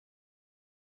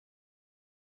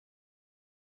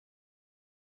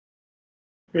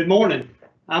Good morning.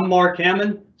 I'm Mark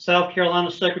Hammond, South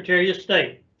Carolina Secretary of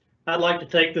State. I'd like to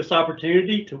take this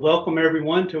opportunity to welcome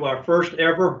everyone to our first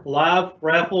ever live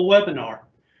raffle webinar.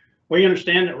 We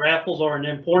understand that raffles are an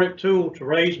important tool to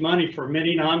raise money for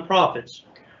many nonprofits.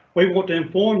 We want to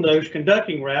inform those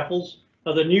conducting raffles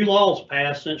of the new laws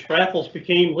passed since raffles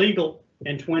became legal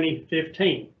in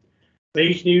 2015.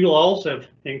 These new laws have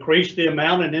increased the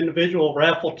amount an individual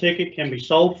raffle ticket can be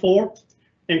sold for,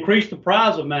 increase the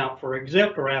prize amount for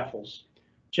exempt raffles,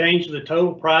 change the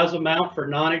total prize amount for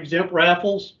non-exempt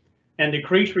raffles, and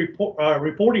decrease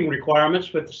reporting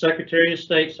requirements with the Secretary of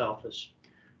State's office.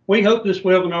 We hope this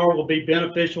webinar will be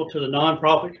beneficial to the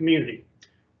nonprofit community.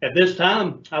 At this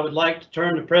time, I would like to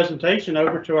turn the presentation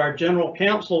over to our General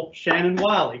Counsel, Shannon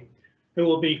Wiley, who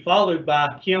will be followed by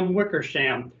Kim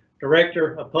Wickersham,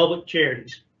 Director of Public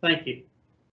Charities. Thank you.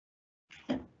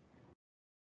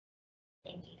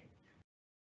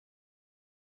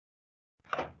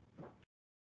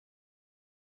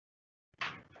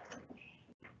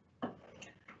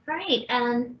 All right,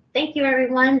 thank you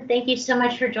everyone. Thank you so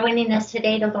much for joining us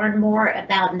today to learn more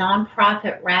about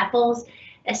nonprofit raffles.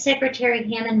 As Secretary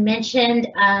Hammond mentioned,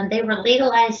 they were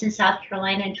legalized in South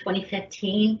Carolina in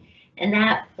 2015, and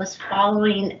that was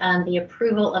following the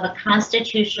approval of a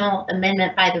constitutional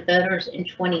amendment by the voters in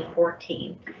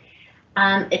 2014.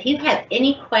 If you have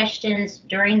any questions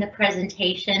during the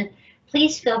presentation,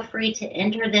 please feel free to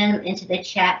enter them into the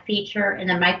chat feature in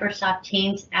the Microsoft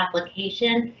Teams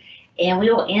application, and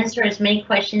we will answer as many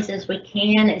questions as we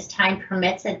can as time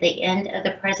permits at the end of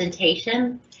the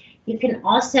presentation. You can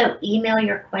also email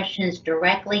your questions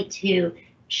directly to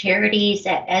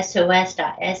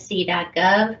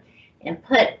charities@sos.sc.gov and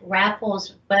put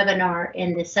Raffles webinar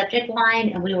in the subject line,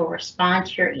 and we will respond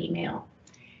to your email.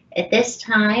 At this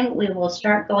time, we will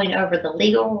start going over the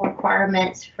legal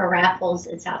requirements for raffles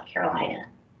in South Carolina.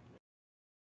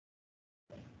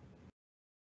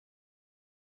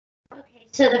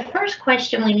 So the first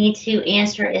question we need to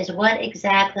answer is, what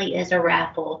exactly is a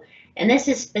raffle? And this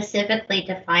is specifically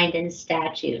defined in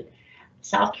statute.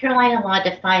 South Carolina law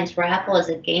defines raffle as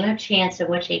a game of chance in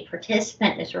which a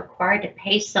participant is required to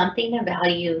pay something of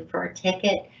value for a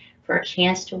ticket for a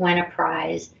chance to win a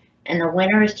prize, and the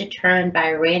winner is determined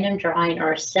by a random drawing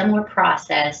or a similar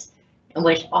process in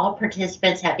which all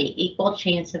participants have the equal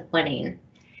chance of winning.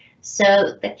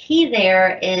 So the key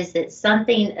there is that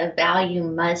something of value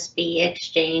must be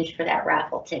exchanged for that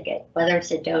raffle ticket, whether it's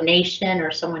a donation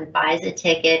or someone buys a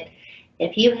ticket.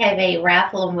 If you have a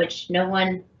raffle in which no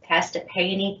one has to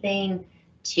pay anything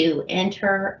to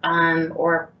enter,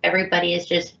 or everybody is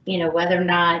just, whether or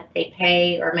not they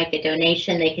pay or make a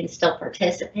donation, they can still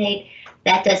participate,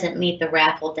 that doesn't meet the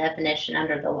raffle definition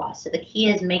under the law. So the key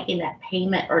is making that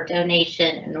payment or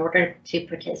donation in order to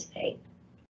participate.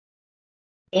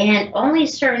 And only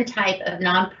certain types of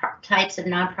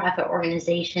nonprofit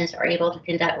organizations are able to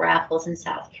conduct raffles in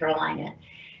South Carolina.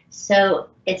 So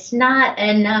it's not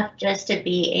enough just to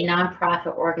be a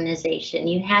nonprofit organization.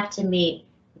 You have to meet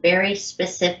very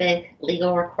specific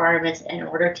legal requirements in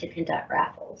order to conduct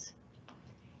raffles.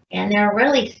 And there are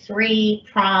really three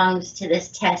prongs to this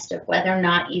test of whether or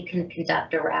not you can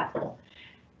conduct a raffle.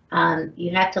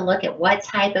 You have to look at what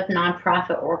type of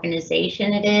nonprofit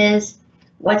organization it is,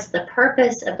 what's the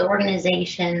purpose of the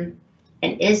organization,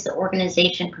 and is the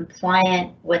organization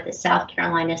compliant with the South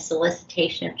Carolina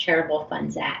Solicitation of Charitable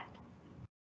Funds Act.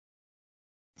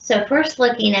 So first,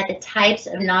 looking at the types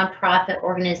of nonprofit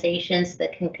organizations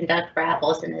that can conduct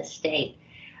raffles in the state.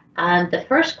 The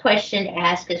first question to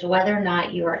ask is whether or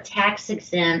not you are tax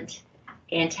exempt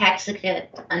and tax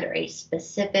exempt under a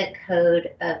specific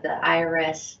code of the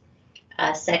IRS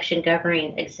section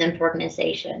governing exempt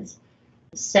organizations.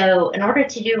 So in order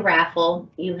to do raffle,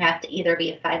 you have to either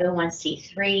be a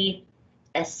 501c3,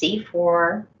 a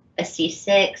C4, a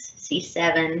C6,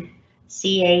 C7,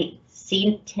 C8,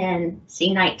 C10,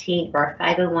 C19, or a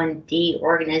 501d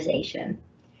organization.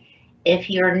 If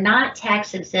you're not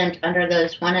tax exempt under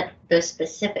one of those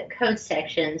specific code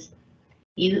sections,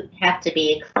 you have to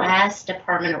be a class,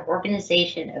 department, or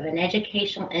organization of an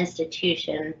educational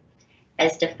institution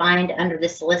as defined under the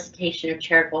Solicitation of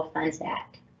Charitable Funds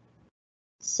Act.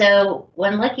 So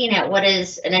when looking at what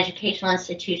is an educational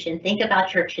institution, think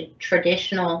about your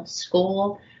traditional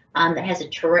school that has a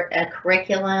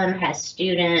curriculum, has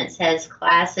students, has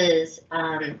classes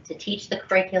to teach the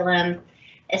curriculum.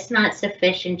 It's not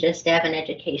sufficient just to have an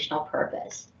educational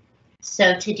purpose.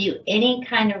 So to do any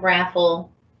kind of raffle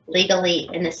legally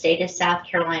in the state of South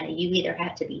Carolina, you either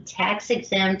have to be tax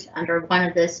exempt under one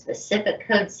of those specific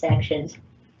code sections,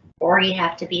 or you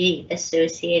have to be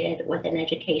associated with an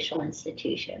educational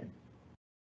institution.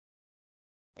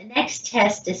 The next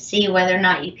test to see whether or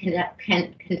not you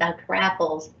can conduct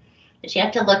raffles is you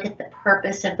have to look at the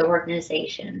purpose of the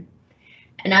organization.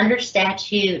 And under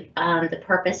statute, the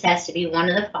purpose has to be one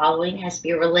of the following. It has to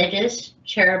be religious,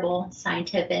 charitable,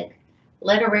 scientific,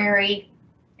 literary,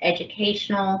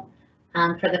 educational,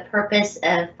 for the purpose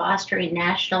of fostering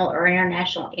national or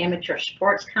international amateur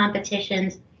sports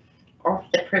competitions, or for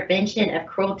the prevention of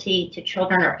cruelty to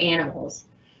children or animals.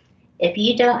 If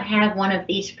you don't have one of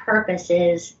these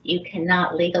purposes, you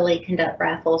cannot legally conduct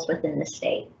raffles within the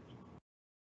state.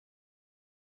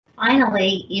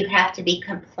 Finally, you have to be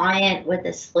compliant with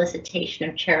the Solicitation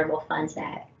of Charitable Funds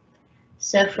Act.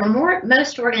 So for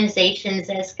most organizations,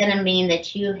 that's going to mean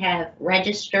that you have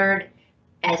registered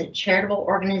as a charitable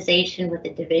organization with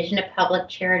the Division of Public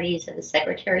Charities of the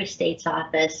Secretary of State's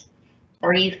office,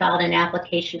 or you filed an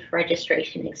application for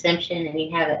registration exemption and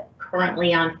you have it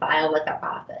currently on file with our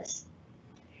office.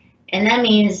 And that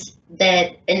means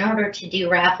that in order to do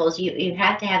raffles, you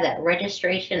have to have that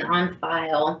registration on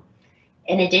file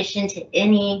in addition to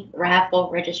any raffle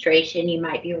registration you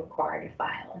might be required to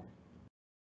file.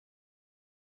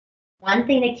 One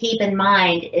thing to keep in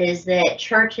mind is that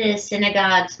churches,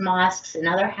 synagogues, mosques, and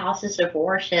other houses of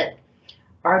worship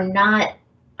are not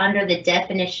under the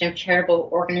definition of charitable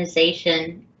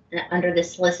organization under the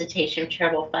Solicitation of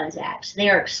Charitable Funds Act. So they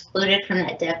are excluded from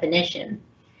that definition.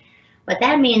 What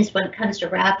that means when it comes to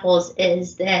raffles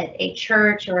is that a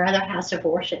church or other house of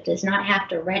worship does not have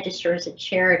to register as a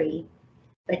charity,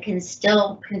 but can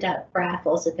still conduct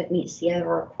raffles if it meets the other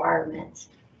requirements.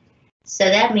 So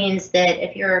that means that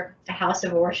if you're a house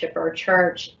of worship or a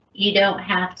church, you don't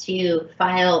have to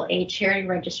file a charity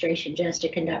registration just to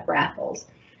conduct raffles.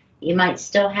 You might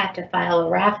still have to file a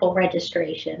raffle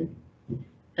registration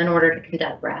in order to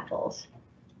conduct raffles.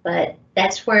 But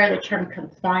that's where the term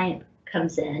compliant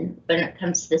comes in when it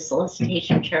comes to the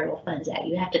Solicitation of Charitable Funds Act.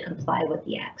 You have to comply with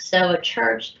the act. So a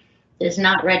church is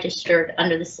not registered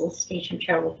under the Solicitation of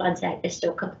Charitable Funds Act is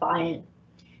still compliant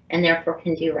and therefore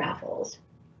can do raffles.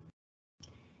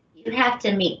 You have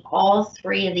to meet all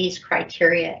three of these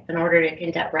criteria in order to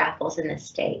conduct raffles in the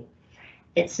state.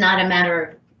 It's not a matter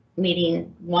of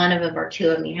meeting one of them or two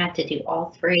of them. You have to do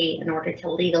all three in order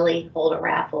to legally hold a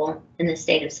raffle in the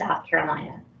state of South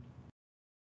Carolina.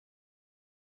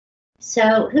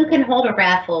 So who can hold a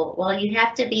raffle? Well, you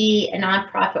have to be a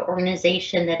nonprofit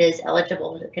organization that is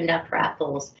eligible to conduct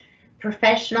raffles.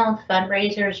 Professional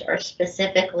fundraisers are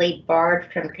specifically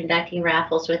barred from conducting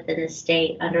raffles within the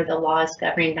state under the laws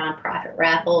governing nonprofit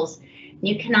raffles.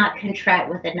 You cannot contract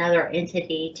with another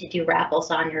entity to do raffles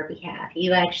on your behalf.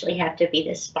 You actually have to be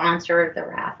the sponsor of the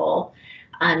raffle.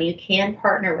 You can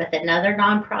partner with another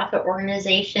nonprofit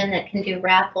organization that can do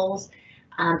raffles,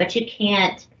 but you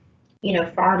can't,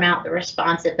 farm out the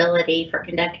responsibility for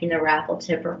conducting the raffle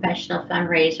to a professional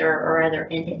fundraiser or other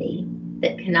entity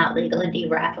that cannot legally do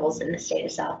raffles in the state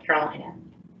of South Carolina.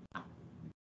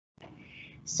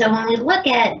 So when we look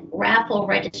at raffle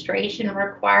registration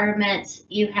requirements,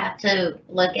 you have to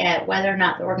look at whether or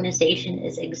not the organization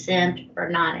is exempt or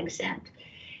non-exempt.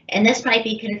 And this might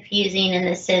be confusing in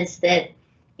the sense that,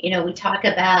 we talk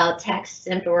about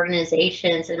tax-exempt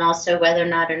organizations and also whether or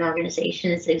not an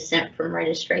organization is exempt from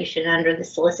registration under the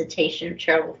Solicitation of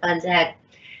Charitable Funds Act.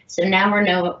 So now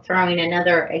we're throwing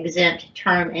another exempt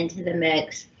term into the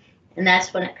mix, and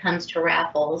that's when it comes to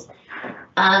raffles.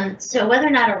 So whether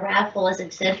or not a raffle is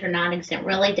exempt or non-exempt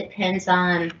really depends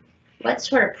on what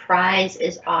sort of prize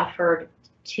is offered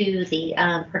to the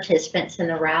participants in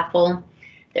the raffle.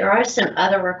 There are some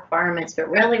other requirements, but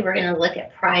really we're going to look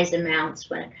at prize amounts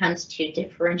when it comes to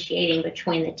differentiating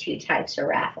between the two types of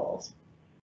raffles.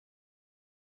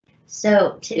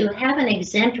 So to have an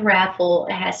exempt raffle,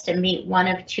 it has to meet one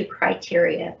of two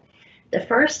criteria. The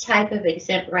first type of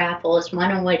exempt raffle is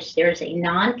one in which there's a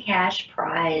non-cash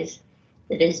prize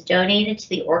that is donated to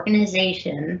the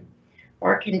organization,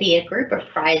 or it can be a group of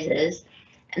prizes,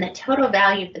 and the total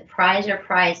value of the prize or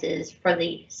prizes for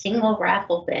the single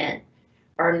raffle event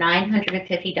are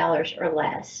 $950 or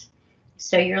less.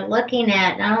 So you're looking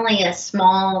at not only a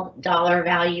small dollar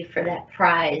value for that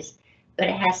prize, but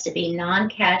it has to be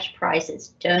non-cash prize that's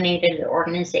donated to the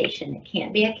organization. It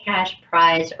can't be a cash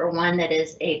prize or one that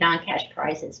is a non-cash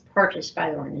prize that's purchased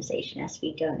by the organization. It has to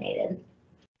be donated.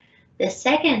 The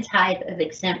second type of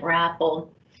exempt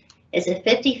raffle is a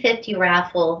 50-50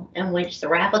 raffle in which the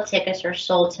raffle tickets are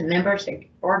sold to members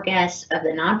or guests of the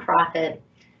nonprofit,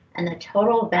 and the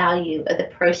total value of the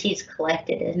proceeds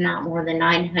collected is not more than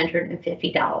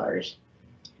 $950.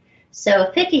 So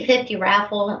a 50-50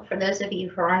 raffle, for those of you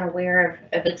who aren't aware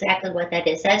of exactly what that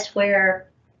is, that's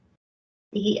where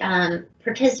The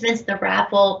participants in the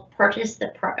raffle purchase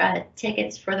the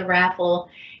tickets for the raffle,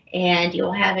 and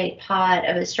you'll have a pot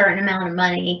of a certain amount of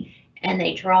money, and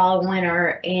they draw a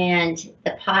winner, and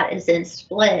the pot is then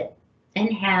split in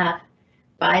half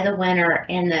by the winner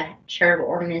and the charitable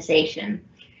organization.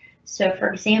 So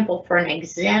for example, for an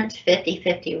exempt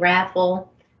 50/50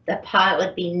 raffle, the pot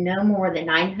would be no more than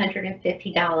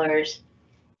 $950,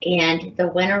 and the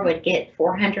winner would get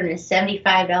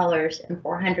 $475, and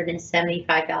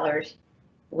 $475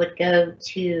 would go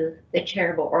to the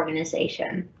charitable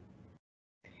organization.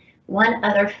 One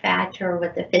other factor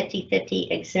with the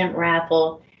 50/50 exempt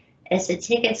raffle is the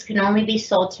tickets can only be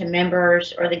sold to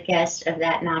members or the guests of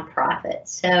that nonprofit.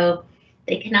 So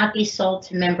they cannot be sold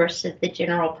to members of the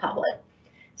general public.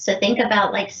 So think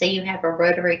about, like, say you have a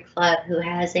Rotary Club who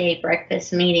has a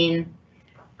breakfast meeting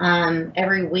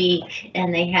every week,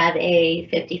 and they have a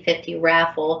 50/50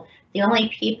 raffle. The only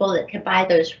people that could buy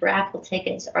those raffle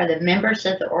tickets are the members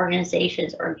of the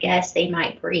organizations or guests they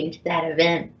might bring to that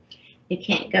event. You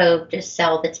can't go just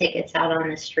sell the tickets out on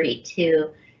the street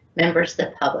to members of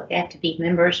the public. They have to be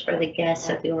members or the guests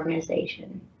of the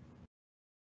organization.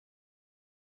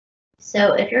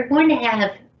 So if you're going to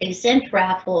have exempt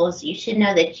raffles, you should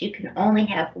know that you can only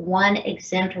have one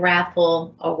exempt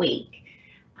raffle a week.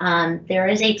 There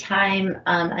is a time,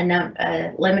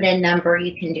 a limited number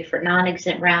you can do for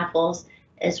non-exempt raffles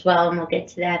as well, and we'll get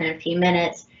to that in a few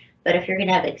minutes. But if you're going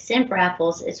to have exempt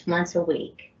raffles, it's once a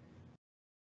week.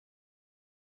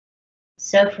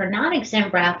 So for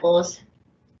non-exempt raffles,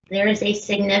 there is a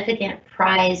significant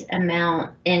prize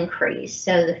amount increase.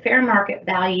 So the fair market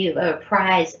value of a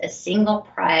prize, a single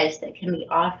prize that can be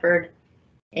offered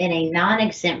in a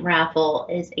non-exempt raffle,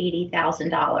 is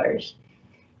 $80,000.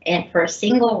 And for a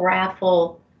single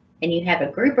raffle, and you have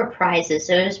a group of prizes,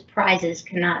 those prizes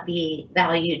cannot be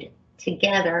valued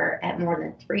together at more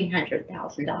than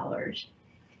 $300,000.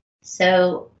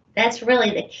 So that's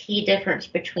really the key difference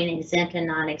between exempt and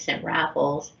non-exempt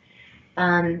raffles.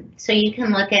 So you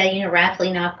can look at,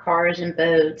 raffling off cars and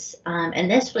boats, and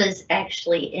this was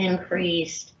actually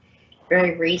increased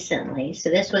very recently. So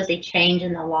this was a change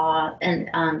in the law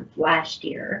last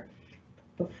year.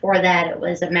 Before that, it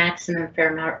was a maximum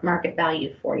fair market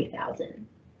value of $40,000.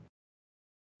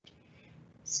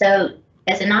 So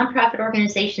as a nonprofit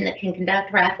organization that can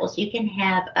conduct raffles, you can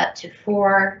have up to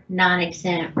 4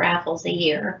 non-exempt raffles a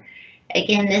year.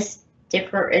 Again, this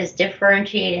is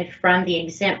differentiated from the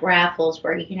exempt raffles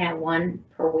where you can have 1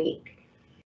 per week.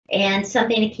 And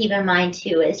something to keep in mind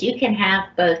too is you can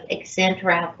have both exempt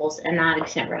raffles and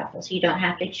non-exempt raffles. You don't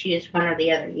have to choose one or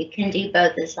the other. You can do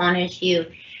both as long as you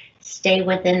stay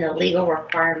within the legal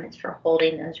requirements for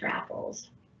holding those raffles.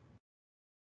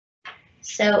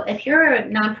 So if you're a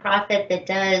nonprofit that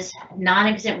does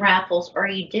non-exempt raffles, or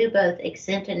you do both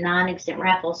exempt and non-exempt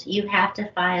raffles, you have to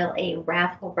file a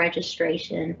raffle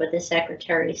registration with the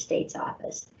Secretary of State's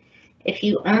office. If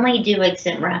you only do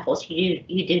exempt raffles, you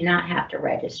do not have to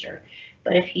register.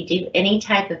 But if you do any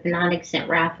type of non-exempt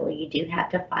raffle, you do have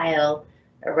to file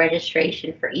a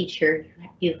registration for each year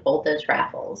you hold those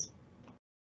raffles.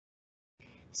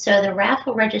 So the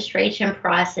raffle registration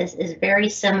process is very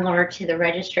similar to the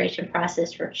registration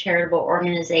process for charitable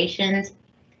organizations.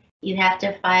 You have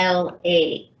to file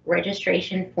a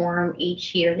registration form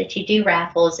each year that you do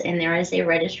raffles, and there is a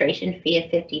registration fee of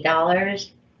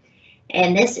 $50.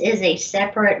 And this is a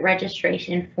separate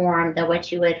registration form than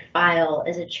what you would file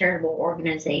as a charitable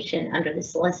organization under the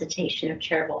Solicitation of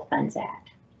Charitable Funds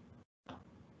Act.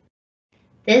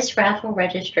 This raffle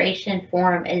registration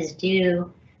form is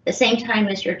due the same time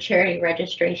as your charity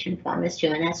registration form is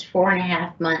due, and that's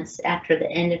 4.5 months after the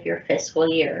end of your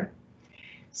fiscal year.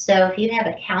 So if you have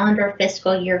a calendar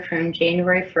fiscal year from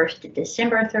January 1st to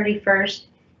December 31st,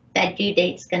 that due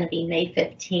date is going to be May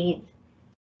 15th.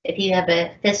 If you have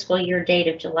a fiscal year date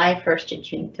of July 1st to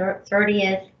June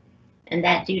 30th, and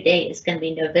that due date is going to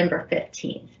be November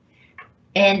 15th.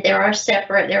 And there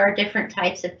are different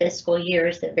types of fiscal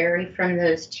years that vary from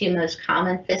those 2 most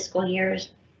common fiscal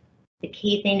years. The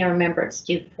key thing to remember, it's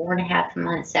due 4.5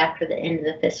 months after the end of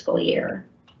the fiscal year.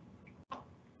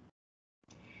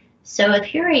 So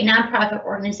if you're a nonprofit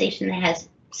organization that has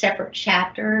separate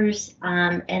chapters,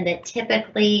 and that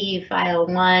typically you file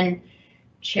one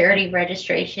charity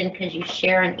registration because you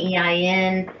share an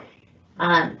EIN,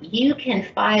 you can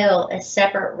file a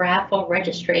separate raffle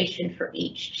registration for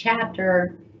each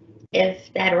chapter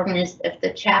if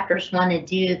the chapters want to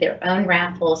do their own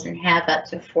raffles and have up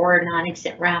to 4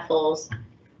 non-exempt raffles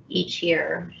each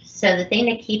year. So the thing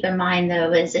to keep in mind,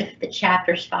 though, is if the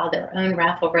chapters file their own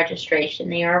raffle registration,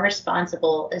 they are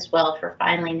responsible as well for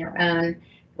filing their own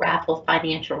raffle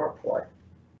financial report.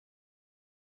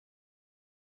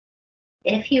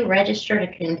 If you register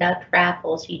to conduct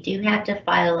raffles, you do have to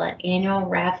file an annual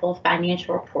raffle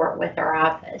financial report with our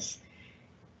office.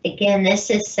 Again, this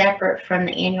is separate from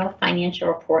the annual financial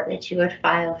report that you would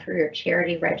file for your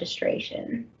charity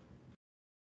registration.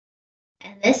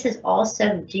 And this is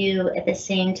also due at the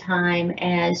same time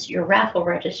as your raffle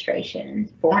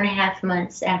registration, 4.5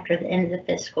 months after the end of the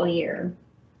fiscal year.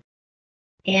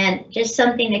 And just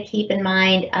something to keep in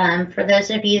mind, for those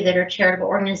of you that are charitable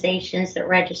organizations that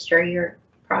register, you're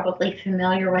probably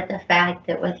familiar with the fact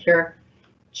that with your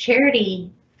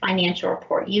charity financial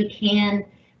report, you can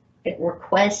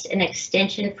request an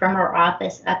extension from our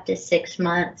office up to 6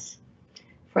 months.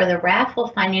 For the raffle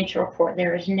financial report,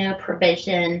 there is no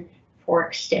provision for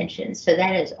extension. So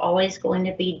that is always going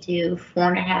to be due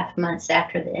 4.5 months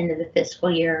after the end of the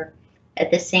fiscal year at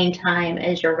the same time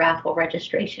as your raffle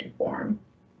registration form.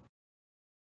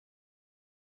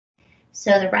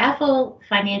 So the raffle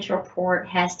financial report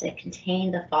has to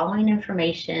contain the following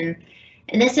information,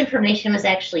 and this information was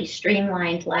actually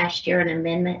streamlined last year, an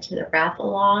amendment to the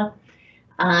raffle law.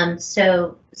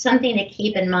 So something to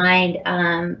keep in mind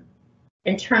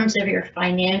in terms of your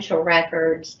financial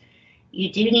records,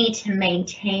 you do need to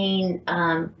maintain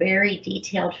very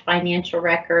detailed financial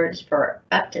records for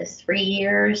up to 3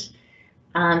 years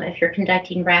if you're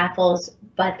conducting raffles,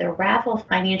 but the raffle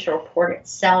financial report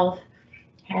itself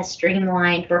has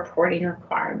streamlined reporting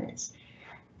requirements.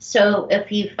 So if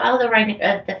you file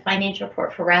the financial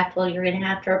report for raffle, you're going to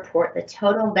have to report the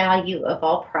total value of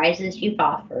all prizes you've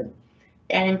offered.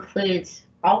 That includes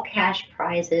all cash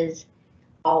prizes,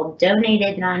 all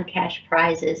donated non-cash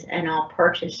prizes, and all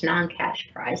purchased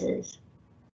non-cash prizes.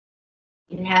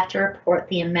 You have to report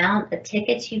the amount of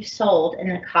tickets you've sold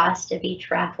and the cost of each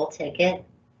raffle ticket,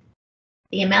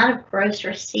 the amount of gross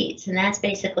receipts, and that's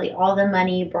basically all the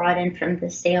money you brought in from the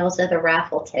sales of the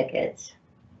raffle tickets,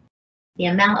 the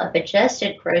amount of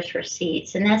adjusted gross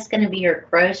receipts, and that's going to be your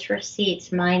gross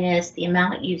receipts minus the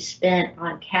amount you spent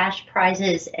on cash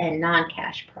prizes and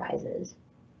non-cash prizes.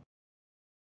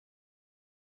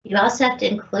 You also have to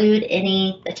include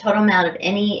the total amount of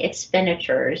any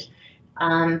expenditures.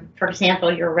 For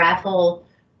example, your raffle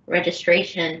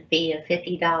registration fee of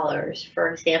 $50.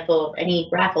 For example, any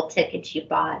raffle tickets you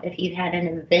bought, if you had an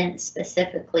event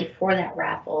specifically for that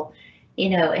raffle,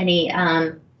 any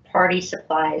party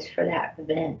supplies for that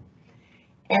event.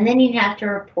 And then you have to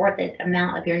report the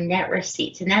amount of your net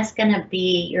receipts, and that's going to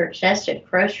be your adjusted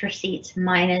gross receipts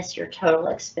minus your total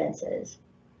expenses.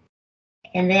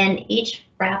 And then each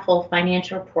raffle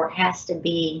financial report has to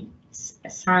be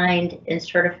signed and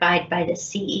certified by the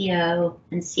CEO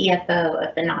and CFO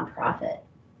of the nonprofit.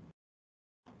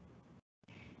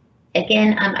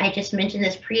 Again, I just mentioned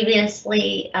this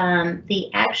previously, the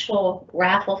actual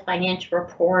raffle financial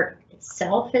report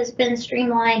itself has been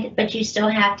streamlined, but you still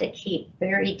have to keep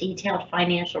very detailed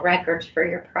financial records for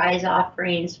your prize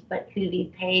offerings, who you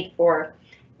paid for,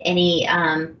 any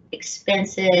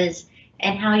expenses,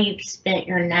 and how you've spent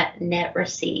your net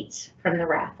receipts from the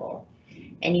raffle.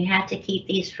 And you have to keep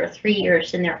these for 3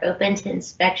 years, and they're open to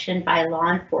inspection by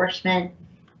law enforcement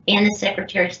and the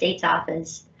Secretary of State's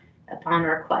office upon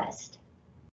request.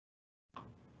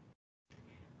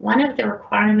 One of the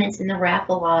requirements in the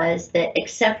raffle law is that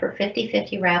except for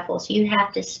 50-50 raffles, you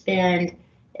have to spend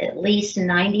at least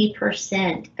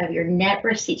 90% of your net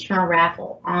receipts from a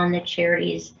raffle on the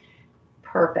charity's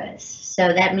purpose.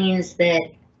 So that means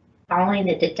that following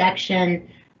the deduction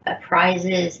of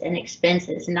prizes and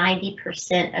expenses,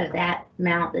 90% of that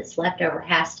amount that's left over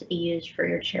has to be used for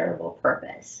your charitable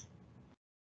purpose.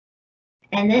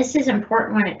 And this is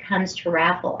important when it comes to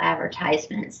raffle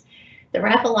advertisements. The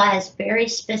raffle law has very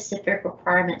specific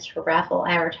requirements for raffle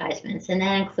advertisements, and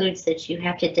that includes that you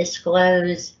have to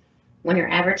disclose when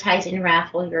you're advertising a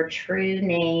raffle your true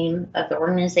name of the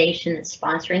organization that's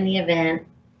sponsoring the event,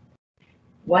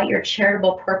 what your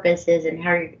charitable purpose is, and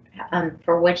how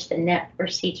for which the net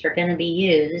receipts are going to be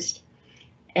used.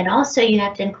 And also you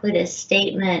have to include a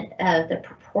statement of the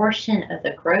proportion of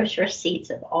the gross receipts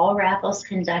of all raffles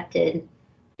conducted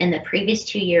in the previous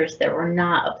 2 years that were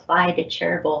not applied to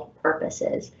charitable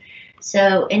purposes.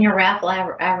 So in your raffle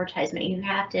advertisement, you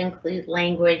have to include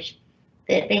language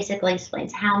that basically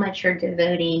explains how much you're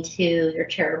devoting to your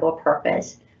charitable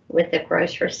purpose with the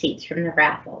gross receipts from the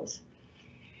raffles.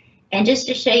 And just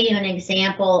to show you an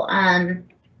example,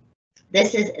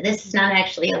 this is not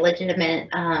actually a legitimate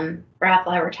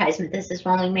raffle advertisement. This is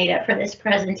one we made up for this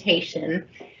presentation.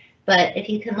 But if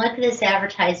you can look at this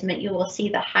advertisement, you will see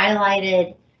the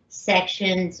highlighted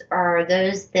sections are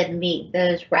those that meet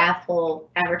those raffle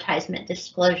advertisement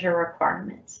disclosure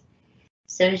requirements.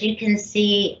 So as you can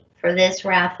see for this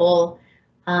raffle,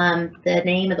 The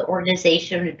name of the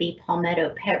organization would be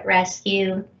Palmetto Pet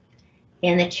Rescue,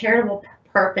 and the charitable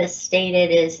purpose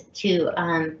stated is to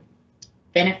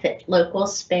benefit local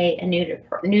spay and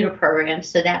neuter programs,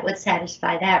 so that would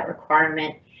satisfy that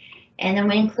requirement. And then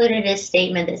we included a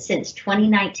statement that since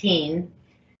 2019,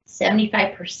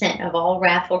 75% of all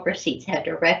raffle receipts have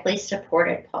directly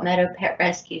supported Palmetto Pet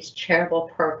Rescue's charitable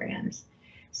programs.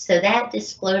 So that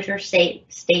disclosure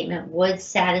statement would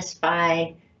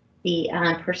satisfy the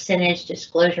percentage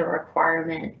disclosure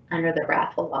requirement under the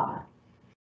raffle law.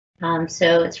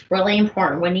 So it's really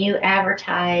important when you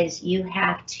advertise, you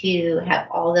have to have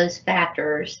all those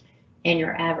factors in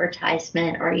your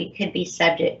advertisement, or you could be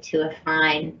subject to a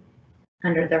fine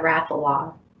under the raffle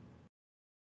law.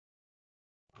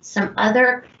 Some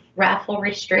other raffle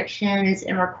restrictions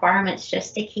and requirements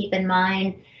just to keep in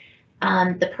mind.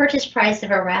 The purchase price of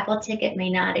a raffle ticket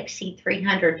may not exceed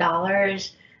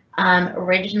 $300.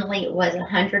 Originally it was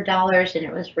 $100 and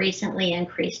it was recently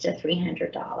increased to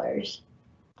 $300.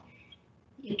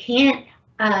 You can't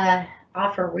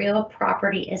offer real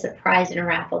property as a prize in a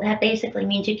raffle. That basically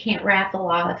means you can't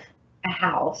raffle off a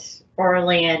house or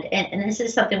land. And this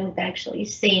is something we've actually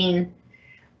seen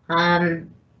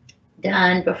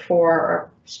done before,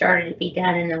 or started to be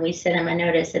done, and then we sent them a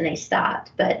notice and they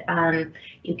stopped. But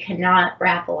you cannot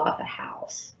raffle off a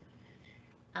house.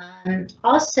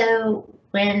 Also,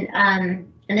 when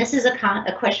and this is a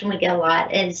question we get a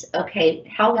lot, is okay,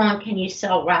 how long can you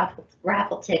sell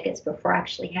raffle tickets before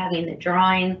actually having the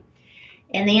drawing?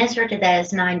 And the answer to that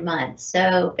is 9 months.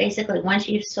 So basically, once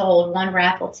you've sold one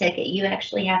raffle ticket, you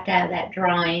actually have to have that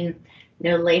drawing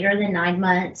no later than 9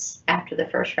 months after the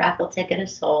first raffle ticket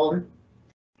is sold.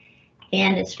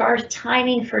 And as far as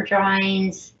timing for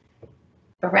drawings,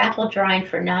 a raffle drawing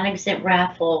for non-exempt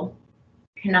raffle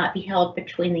cannot be held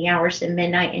between the hours of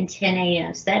midnight and 10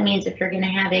 a.m. So that means if you're going to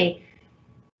have a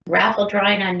raffle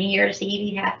drawing on New Year's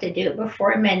Eve, you have to do it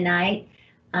before midnight,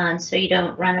 so you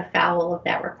don't run afoul of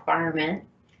that requirement.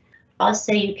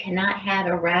 Also, you cannot have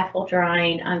a raffle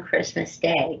drawing on Christmas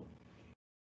Day.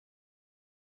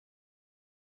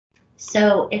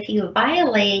 So if you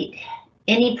violate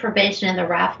any provision of the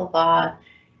raffle law,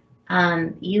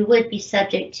 you would be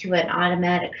subject to an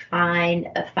automatic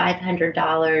fine of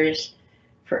 $500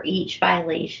 for each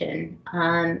violation.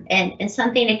 And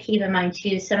something to keep in mind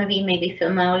too, some of you may be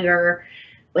familiar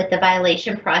with the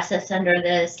violation process under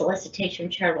the Solicitation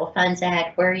of Charitable Funds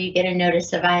Act, where you get a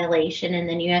notice of violation and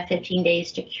then you have 15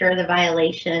 days to cure the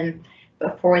violation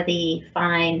before the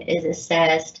fine is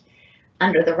assessed.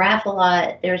 Under the raffle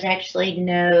law, there's actually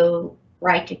no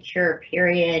right to cure,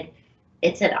 period.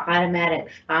 It's an automatic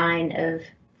fine of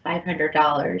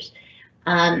 $500.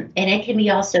 And it can be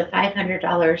also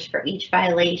 $500 for each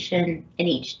violation and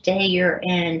each day you're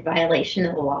in violation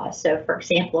of the law. So for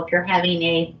example, if you're having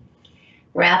a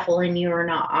raffle and you are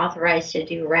not authorized to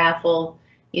do raffle,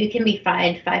 you can be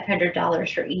fined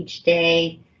 $500 for each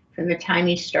day from the time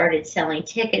you started selling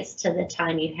tickets to the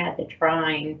time you had the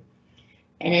drawing.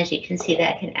 And as you can see,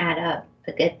 that can add up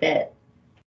a good bit.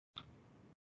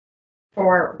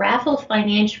 For raffle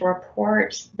financial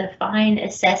reports, the fine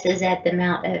assesses at the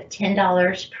amount of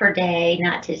 $10 per day,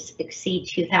 not to exceed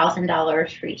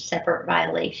 $2,000 for each separate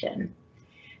violation.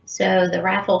 So the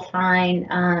raffle fine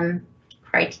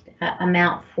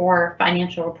amount for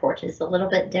financial reports is a little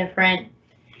bit different.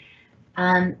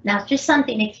 Now, just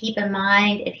something to keep in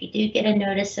mind, if you do get a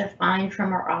notice of fine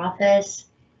from our office,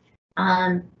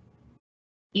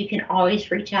 you can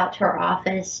always reach out to our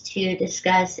office to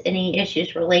discuss any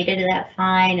issues related to that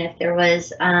fine. If there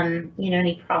was,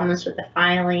 any problems with the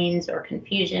filings or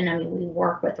confusion, I mean, we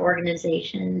work with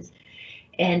organizations,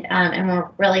 and we're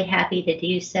really happy to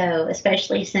do so,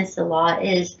 especially since the law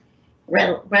is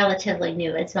relatively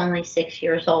new. It's only 6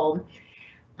 years old.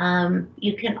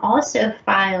 You can also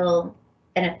file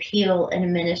an appeal in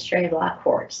administrative law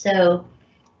court. So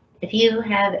if you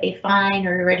have a fine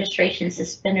or your registration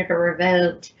suspended or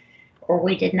revoked, or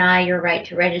we deny your right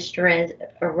to register as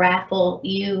a raffle,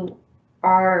 you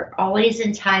are always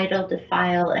entitled to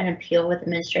file an appeal with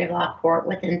administrative law court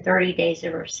within 30 days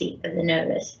of receipt of the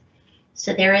notice.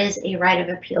 So there is a right of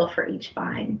appeal for each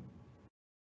fine.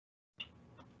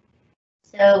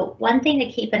 So one thing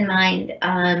to keep in mind,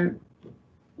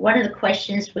 one of the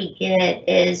questions we get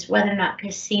is whether or not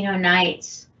casino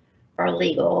nights are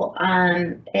legal,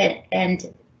 and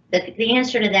the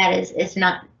answer to that is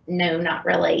not, no, not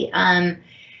really.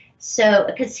 So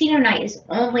a casino night is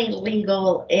only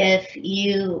legal if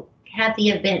you have the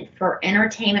event for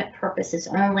entertainment purposes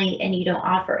only and you don't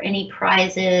offer any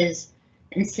prizes,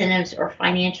 incentives, or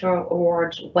financial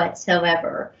rewards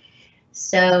whatsoever.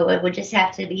 So it would just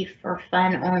have to be for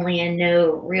fun only and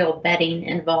no real betting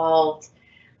involved.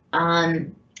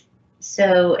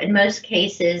 So in most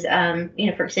cases,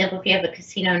 for example, if you have a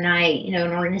casino night,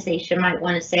 an organization might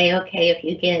want to say, okay, if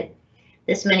you get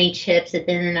this many chips at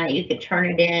the end of the night, you could turn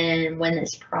it in and win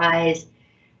this prize.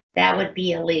 That would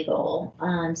be illegal.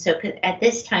 So at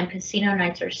this time, casino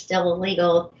nights are still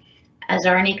illegal, as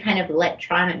are any kind of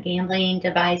electronic gambling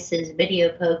devices, video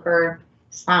poker,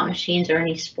 slot machines, or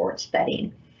any sports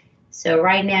betting. So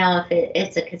right now, if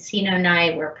it's a casino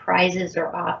night where prizes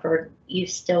are offered, you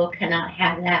still cannot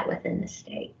have that within the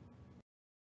state.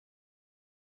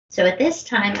 So at this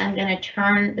time, I'm going to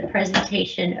turn the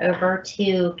presentation over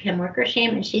to Kim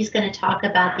Wickersham, and she's going to talk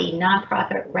about the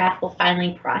nonprofit raffle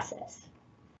filing process.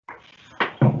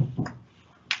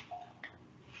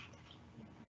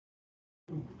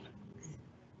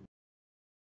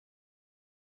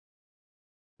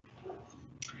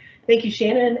 Thank you,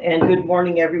 Shannon, and good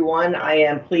morning, everyone. I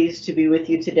am pleased to be with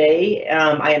you today.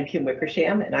 I am Kim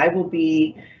Wickersham, and I will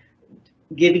be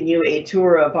giving you a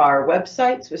tour of our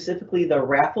website, specifically the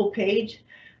raffle page,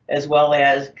 as well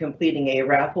as completing a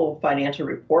raffle financial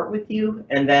report with you,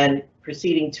 and then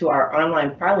proceeding to our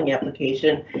online filing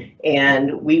application,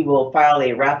 and we will file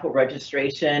a raffle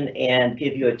registration and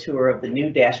give you a tour of the new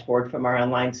dashboard from our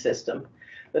online system.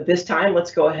 But this time,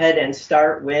 let's go ahead and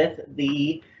start with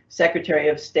the Secretary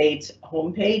of State's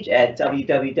homepage at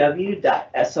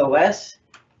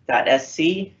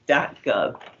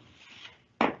www.sos.sc.gov.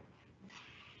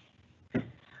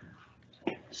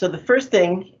 So the first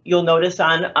thing you'll notice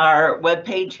on our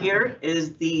webpage here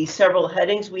is the several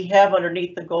headings we have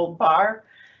underneath the gold bar.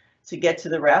 To get to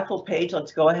the raffle page,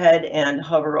 let's go ahead and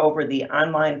hover over the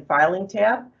online filing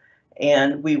tab,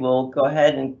 and we will go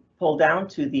ahead and pull down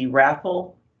to the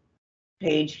raffle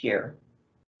page here.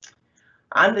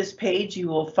 On this page, you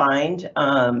will find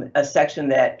a section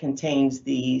that contains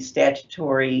the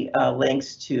statutory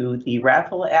links to the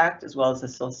Raffle Act, as well as the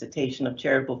Solicitation of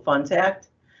Charitable Funds Act.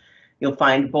 You'll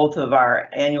find both of our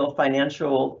annual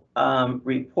financial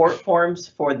report forms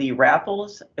for the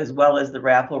raffles, as well as the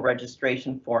raffle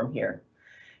registration form here.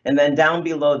 And then down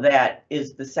below that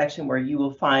is the section where you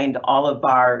will find all of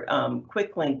our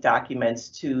quick link documents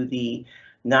to the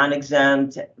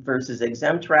non-exempt versus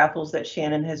exempt raffles that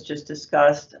Shannon has just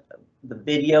discussed, the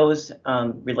videos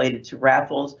related to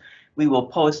raffles. We will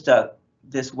post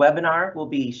this webinar will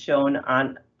be shown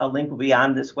on a link will be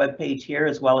on this webpage here,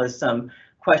 as well as some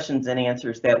questions and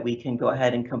answers that we can go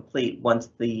ahead and complete once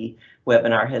the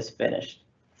webinar has finished.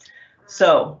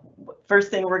 So first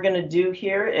thing we're going to do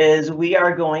here is we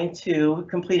are going to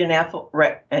complete an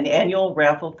annual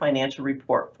raffle financial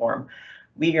report form.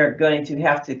 We are going to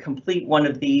have to complete one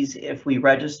of these if we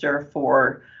register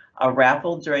for a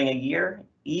raffle during a year.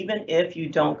 Even if you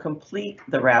don't complete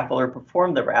the raffle or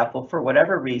perform the raffle for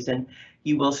whatever reason,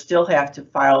 you will still have to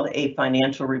file a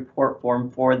financial report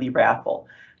form for the raffle.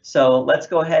 So let's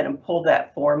go ahead and pull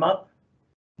that form up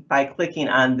by clicking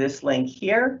on this link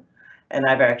here. And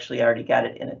I've actually already got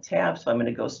it in a tab, so I'm going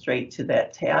to go straight to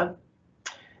that tab.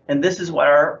 And this is what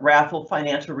our raffle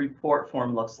financial report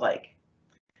form looks like.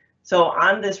 So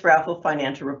on this raffle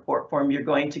financial report form, you're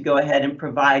going to go ahead and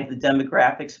provide the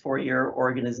demographics for your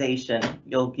organization.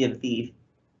 You'll give the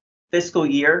fiscal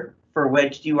year for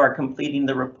which you are completing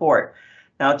the report.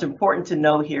 Now, it's important to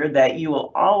know here that you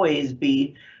will always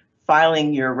be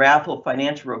filing your raffle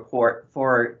financial report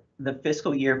for the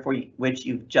fiscal year for which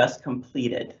you've just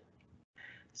completed.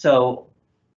 So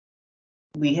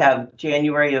we have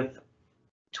January of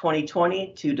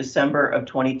 2020 to December of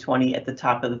 2020 at the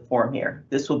top of the form here.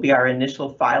 This will be our initial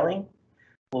filing.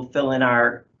 We'll fill in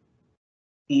our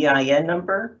EIN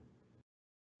number.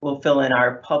 We'll fill in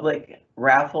our public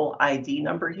raffle ID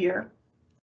number here.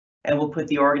 And we'll put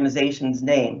the organization's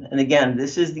name. And again,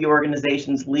 this is the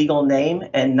organization's legal name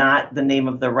and not the name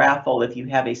of the raffle if you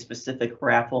have a specific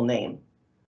raffle name.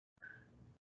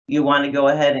 You want to go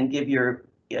ahead and give your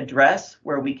address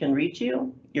where we can reach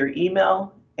you, your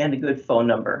email, and a good phone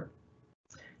number.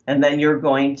 And then you're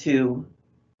going to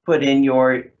put in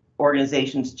your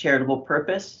organization's charitable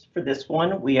purpose. For this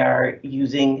one, we are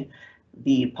using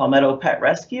the Palmetto Pet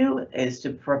Rescue is to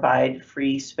provide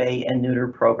free spay and neuter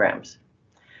programs.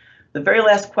 The very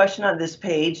last question on this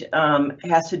page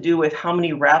has to do with how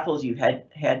many raffles you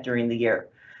had during the year.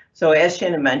 So as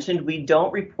Shannon mentioned, we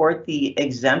don't report the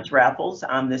exempt raffles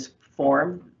on this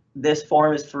form. This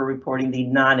form is for reporting the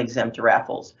non-exempt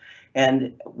raffles,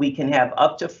 and we can have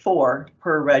up to 4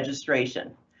 per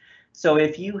registration. So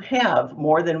if you have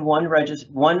more than one raffle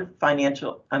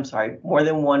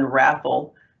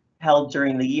held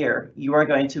during the year, you are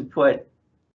going to put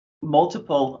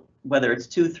multiple whether it's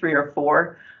 2, 3, or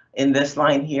 4 in this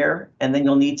line here, and then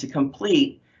you'll need to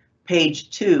complete page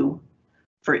 2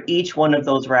 for each one of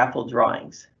those raffle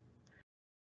drawings.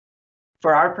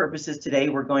 For our purposes today,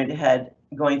 we're going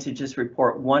to just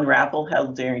report one raffle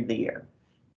held during the year.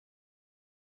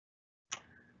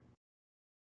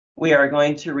 We are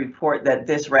going to report that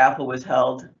this raffle was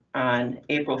held on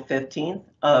April 15th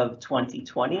of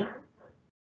 2020.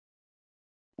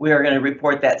 We are going to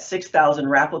report that 6,000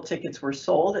 raffle tickets were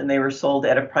sold, and they were sold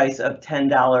at a price of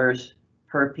 $10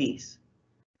 per piece.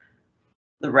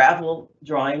 The raffle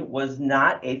drawing was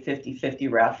not a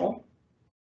 50-50 raffle.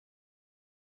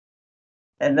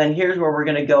 And then here's where we're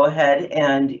going to go ahead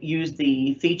and use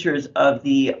the features of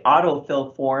the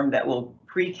autofill form that will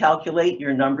pre-calculate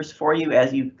your numbers for you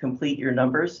as you complete your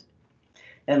numbers.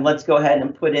 And let's go ahead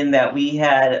and put in that we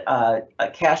had a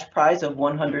cash prize of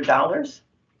 $100.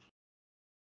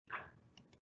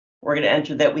 We're going to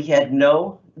enter that we had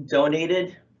no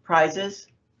donated prizes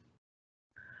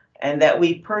and that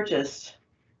we purchased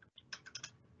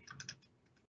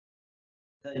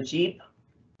the Jeep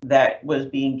that was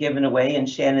being given away in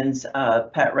Shannon's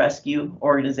pet rescue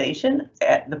organization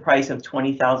at the price of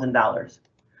 $20,000.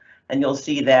 And you'll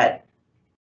see that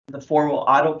the form will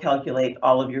auto calculate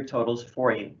all of your totals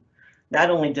for you.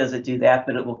 Not only does it do that,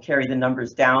 but it will carry the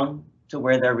numbers down to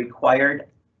where they're required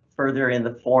further in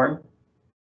the form.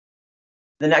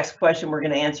 The next question we're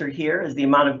going to answer here is the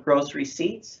amount of gross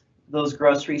receipts. Those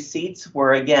gross receipts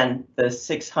were, again, the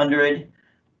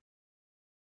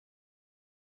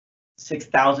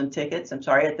 6,000 tickets,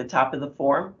 at the top of the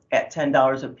form at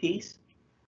 $10 a piece.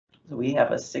 So we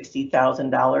have a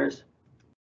 $60,000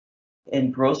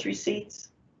 in gross receipts.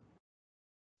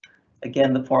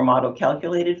 Again, the form auto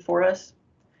calculated for us.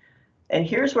 And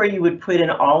here's where you would put in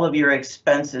all of your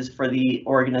expenses for the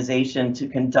organization to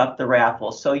conduct the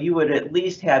raffle. So you would at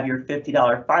least have your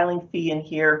 $50 filing fee in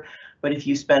here, but if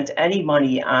you spent any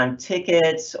money on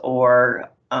tickets or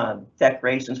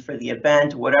decorations for the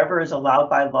event, whatever is allowed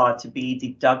by law to be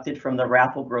deducted from the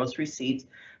raffle gross receipts,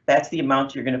 that's the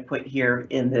amount you're going to put here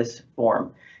in this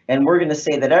form. And we're going to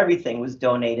say that everything was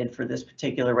donated for this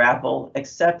particular raffle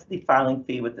except the filing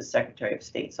fee with the Secretary of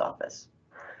State's office.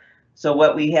 So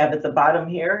what we have at the bottom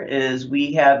here is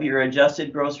we have your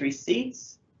adjusted gross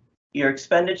receipts, your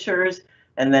expenditures,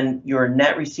 and then your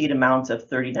net receipt amounts of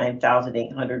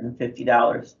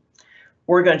 $39,850.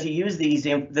 We're going to use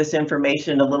this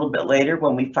information a little bit later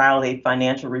when we file a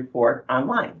financial report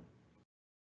online.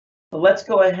 So let's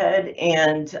go ahead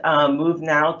and move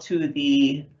now to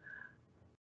the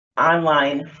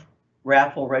online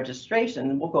raffle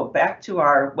registration. We'll go back to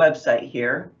our website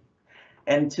here.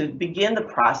 And to begin the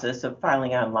process of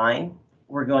filing online,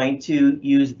 we're going to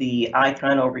use the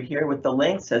icon over here with the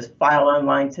link that says File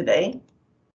Online Today.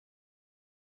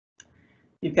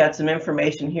 You've got some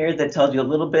information here that tells you a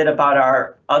little bit about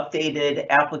our updated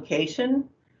application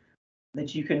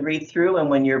that you can read through. And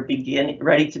when you're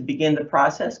ready to begin the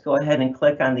process, go ahead and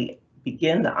click on the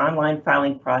Begin the Online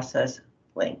Filing Process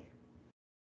link.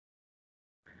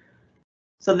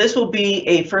 So this will be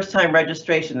a first-time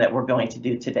registration that we're going to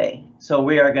do today. So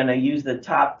we are going to use the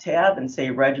top tab and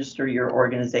say register your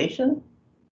organization.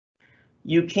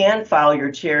 You can file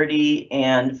your charity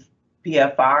and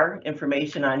PFR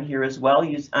information on here as well,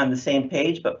 use on the same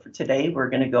page, but for today we're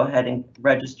going to go ahead and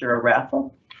register a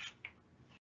raffle.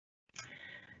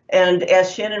 And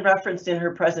as Shannon referenced in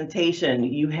her presentation,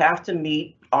 you have to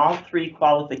meet all 3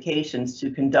 qualifications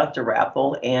to conduct a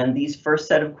raffle, and these first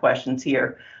set of questions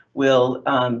here will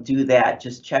do that.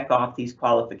 Just check off these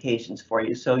qualifications for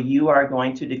you. So you are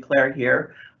going to declare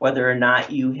here whether or not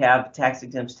you have tax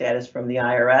exempt status from the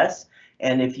IRS.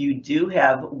 And if you do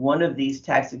have one of these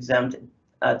tax exempt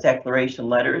declaration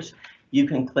letters, you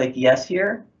can click yes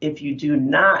here. If you do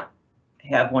not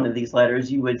have one of these letters,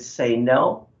 you would say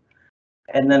no.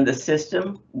 And then the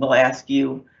system will ask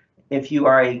you if you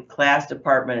are a class,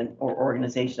 department, or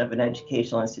organization of an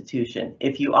educational institution.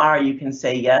 If you are, you can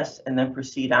say yes and then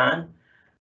proceed on.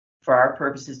 For our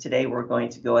purposes today, we're going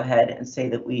to go ahead and say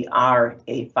that we are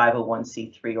a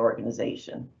 501c3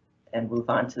 organization and move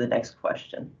on to the next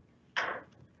question.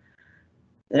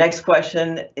 The next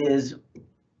question is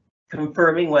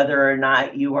confirming whether or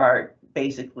not you are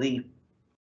basically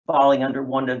falling under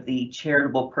one of the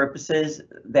charitable purposes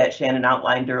that Shannon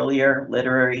outlined earlier: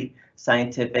 literary,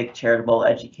 scientific, charitable,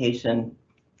 education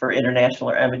for international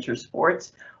or amateur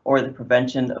sports, or the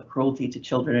prevention of cruelty to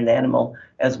children and animal,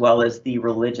 as well as the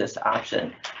religious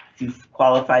option. If you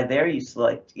qualify there, you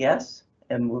select yes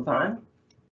and move on.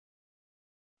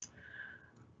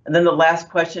 And then the last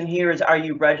question here is, are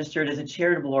you registered as a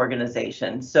charitable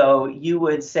organization? So you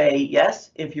would say yes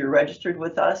if you're registered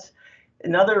with us.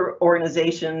 Another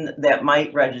organization that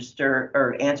might register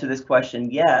or answer this question,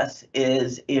 yes,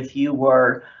 is if you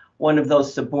were one of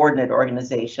those subordinate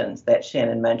organizations that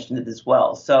Shannon mentioned as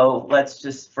well. So let's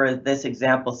just, for this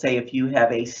example, say if you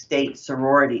have a state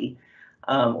sorority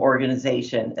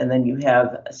organization and then you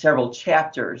have several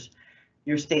chapters,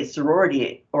 your state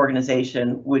sorority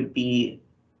organization would be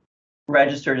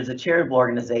registered as a charitable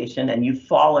organization, and you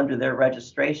fall under their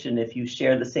registration if you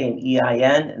share the same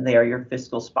EIN and they are your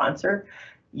fiscal sponsor.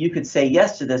 You could say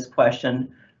yes to this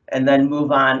question and then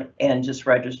move on and just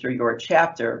register your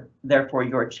chapter. Therefore,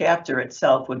 your chapter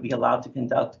itself would be allowed to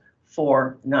conduct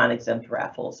 4 non-exempt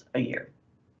raffles a year.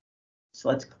 So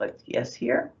let's click yes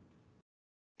here.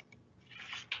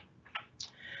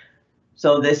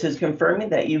 So this is confirming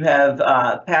that you have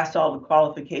passed all the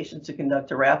qualifications to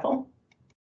conduct a raffle.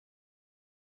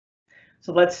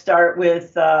 So let's start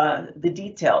with the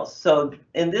details. So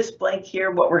in this blank here,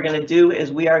 what we're going to do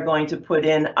is we are going to put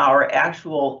in our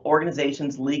actual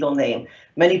organization's legal name.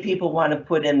 Many people want to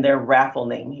put in their raffle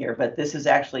name here, but this is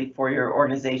actually for your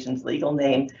organization's legal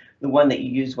name, the one that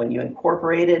you use when you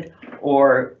incorporated,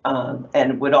 or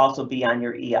and would also be on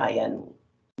your EIN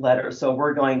letter. So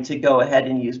we're going to go ahead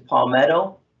and use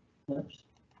Palmetto. Oops.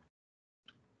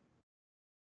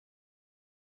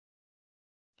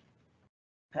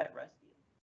 Pet Rescue.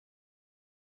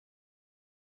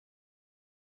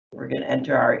 We're going to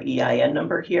enter our EIN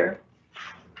number here.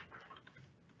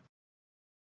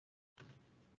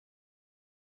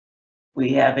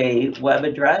 We have a web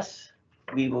address.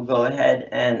 We will go ahead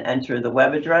and enter the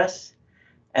web address,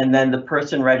 and then the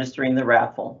person registering the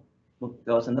raffle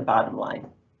goes in the bottom line.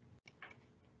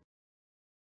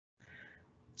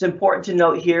 It's important to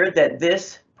note here that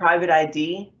this private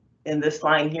ID in this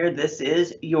line here, this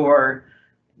is your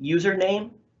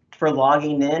username for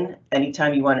logging in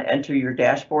anytime you want to enter your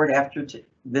dashboard after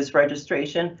this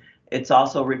registration. It's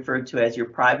also referred to as your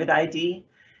private ID.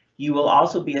 You will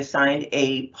also be assigned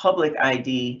a public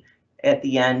ID at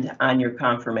the end on your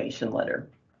confirmation letter.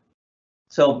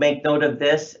 So make note of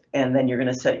this, and then you're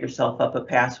going to set yourself up a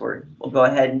password. We'll go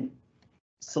ahead and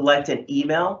select an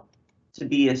email to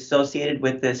be associated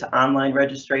with this online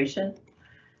registration,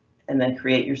 and then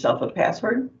create yourself a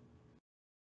password.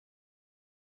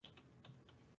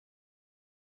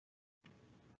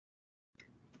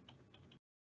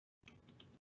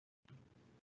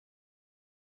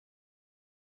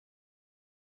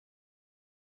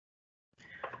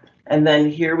 And then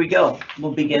here we go.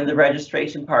 We'll begin the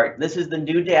registration part. This is the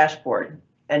new dashboard.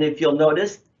 And if you'll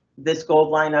notice, this gold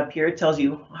line up here tells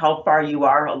you how far you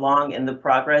are along in the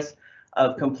progress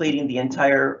of completing the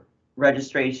entire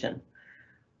registration.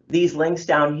 These links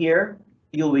down here,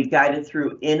 you'll be guided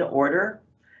through in order.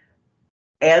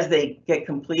 As they get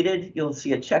completed, you'll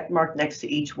see a check mark next to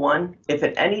each one. If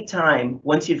at any time,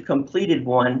 once you've completed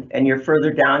one and you're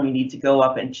further down, you need to go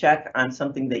up and check on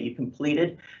something that you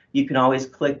completed, you can always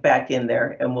click back in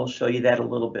there, and we'll show you that a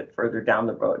little bit further down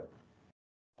the road.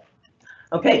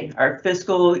 Okay, our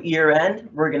fiscal year end,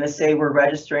 we're going to say we're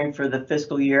registering for the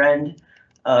fiscal year end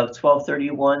of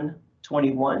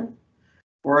 12/31/21.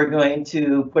 We're going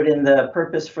to put in the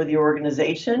purpose for the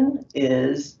organization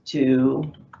is to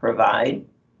provide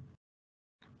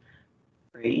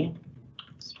free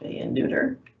spay and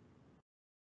neuter.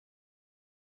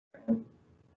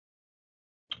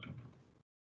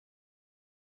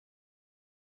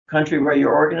 Country where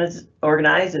you're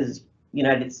organized is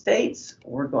United States.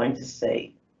 We're going to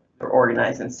say we're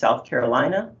organized in South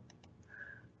Carolina.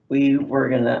 We were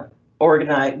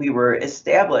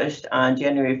established on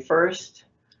January 1st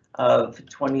of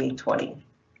 2020.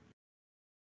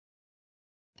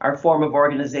 Our form of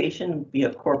organization would be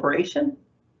a corporation.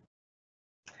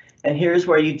 And here's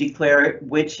where you declare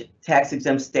which tax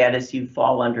exempt status you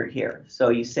fall under here. So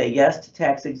you say yes to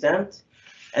tax exempt,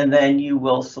 and then you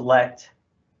will select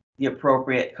the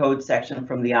appropriate code section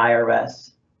from the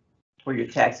IRS for your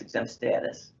tax exempt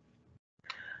status.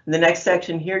 In the next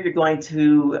section here, you're going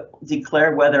to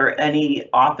declare whether any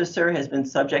officer has been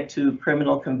subject to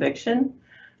criminal conviction.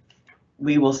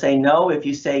 We will say no. If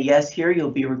you say yes here,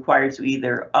 you'll be required to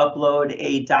either upload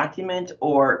a document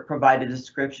or provide a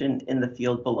description in the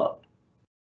field below.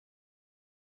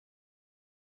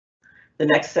 The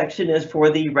next section is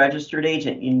for the registered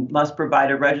agent. You must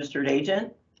provide a registered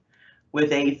agent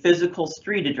with a physical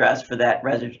street address for that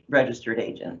registered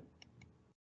agent.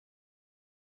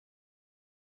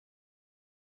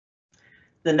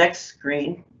 The next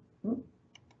screen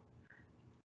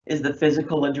is the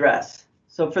physical address.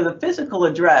 So for the physical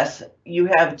address, you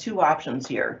have 2 options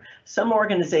here. Some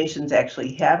organizations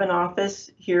actually have an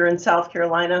office here in South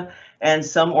Carolina, and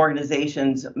some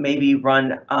organizations maybe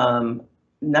run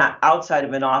not outside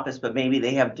of an office, but maybe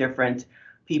they have different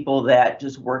people that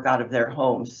just work out of their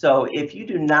homes. So if you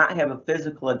do not have a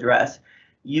physical address,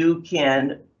 you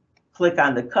can click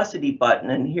on the custody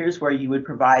button, and here's where you would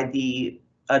provide the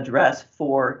address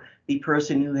for the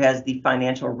person who has the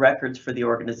financial records for the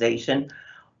organization,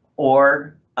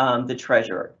 or the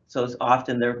treasurer. So it's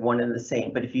often they're one and the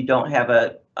same, but if you don't have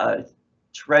a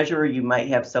treasurer, you might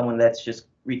have someone that's just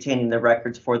retaining the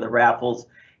records for the raffles,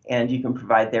 and you can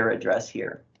provide their address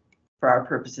here. For our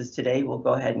purposes today, we'll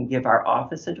go ahead and give our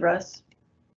office address.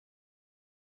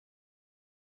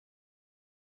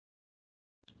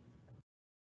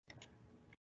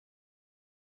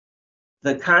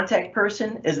 The contact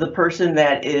person is the person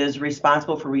that is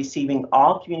responsible for receiving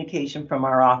all communication from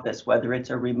our office, whether it's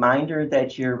a reminder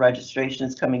that your registration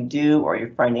is coming due or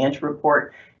your financial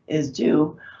report is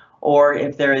due, or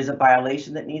if there is a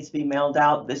violation that needs to be mailed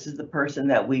out. This is the person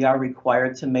that we are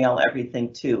required to mail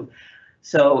everything to.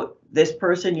 So this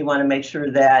person, you want to make sure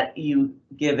that you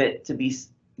give it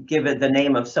the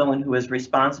name of someone who is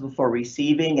responsible for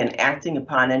receiving and acting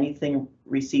upon anything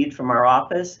received from our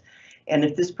office. And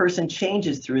if this person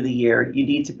changes through the year, you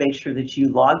need to make sure that you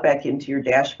log back into your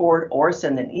dashboard or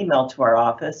send an email to our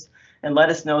office and let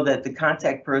us know that the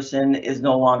contact person is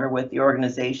no longer with the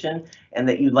organization and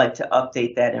that you'd like to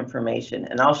update that information.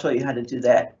 And I'll show you how to do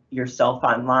that yourself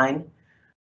online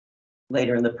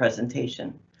later in the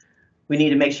presentation. We need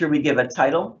to make sure we give a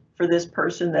title for this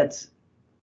person that's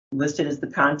listed as the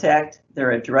contact,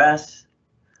 their address.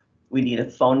 We need a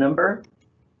phone number,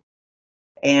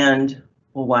 and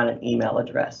we'll want an email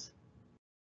address.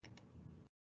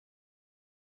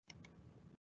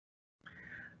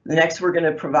 Next, we're going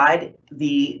to provide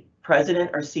the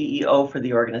president or CEO for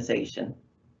the organization.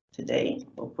 Today,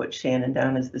 we'll put Shannon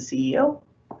down as the CEO.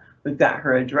 We've got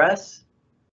her address,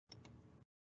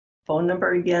 phone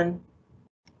number again,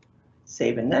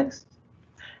 save and next.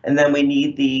 And then we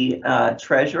need the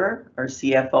treasurer or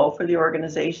CFO for the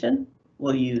organization.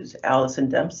 We'll use Allison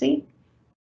Dempsey.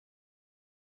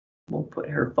 We'll put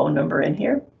her phone number in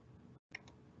here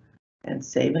and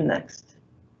save and next.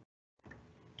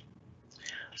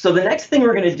 So the next thing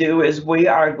we're going to do is we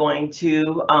are going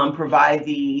to provide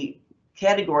the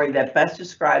category that best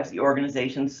describes the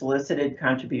organization's solicited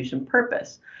contribution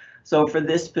purpose. So for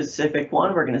this specific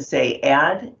one, we're going to say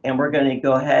add, and we're going to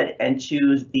go ahead and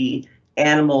choose the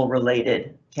animal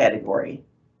related category.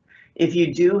 If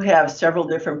you do have several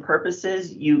different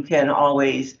purposes, you can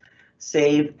always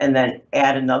save and then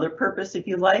add another purpose if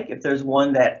you like, if there's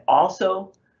one that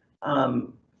also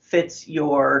fits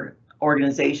your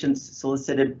organization's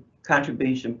solicited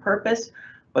contribution purpose.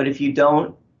 But if you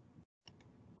don't,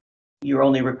 you're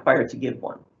only required to give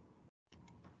one.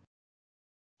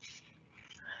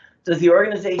 Does the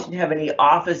organization have any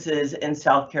offices in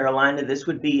South Carolina? This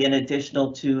would be in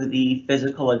additional to the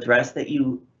physical address that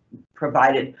you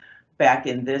provided back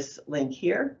in this link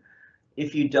here.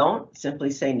 If you don't,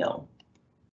 simply say no.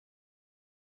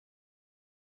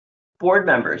 Board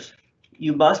members.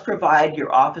 You must provide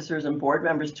your officers and board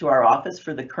members to our office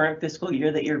for the current fiscal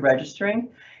year that you're registering.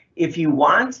 If you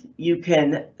want, you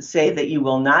can say that you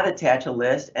will not attach a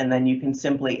list, and then you can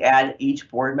simply add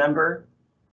each board member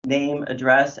name,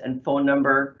 address, and phone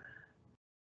number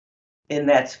in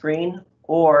that screen,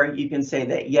 or you can say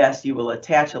that yes, you will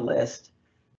attach a list,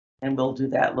 and we'll do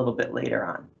that a little bit later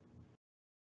on.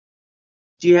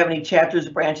 Do you have any chapters,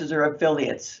 branches, or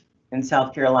affiliates in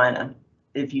South Carolina?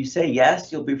 If you say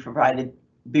yes, you'll be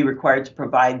required to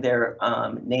provide their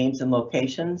names and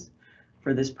locations.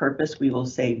 For this purpose, we will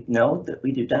say no, that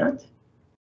we do not.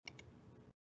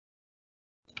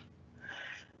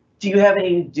 Do you have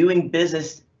any doing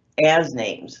business as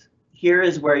names? Here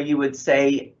is where you would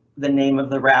say the name of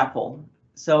the raffle.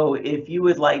 So if you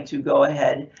would like to go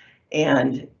ahead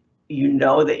and you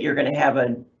know that you're going to have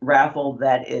a raffle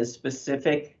that is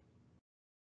specific,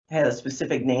 has a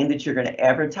specific name that you're going to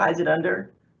advertise it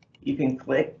under, you can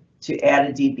click to add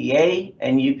a DBA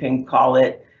and you can call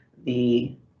it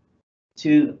the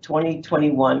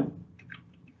 2021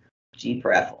 Jeep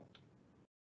Raffle.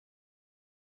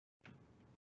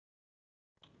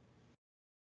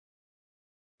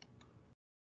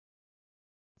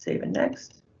 Save and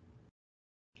next.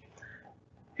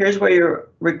 Here's where you're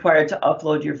required to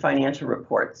upload your financial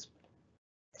reports.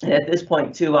 And at this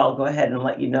point too, I'll go ahead and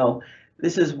let you know,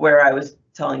 this is where I was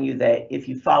telling you that if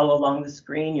you follow along the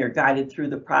screen, you're guided through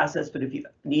the process, but if you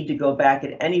need to go back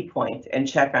at any point and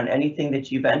check on anything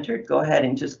that you've entered, go ahead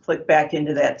and just click back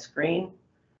into that screen,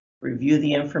 review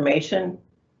the information.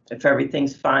 If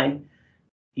everything's fine,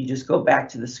 you just go back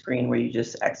to the screen where you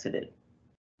just exited.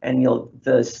 And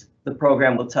the the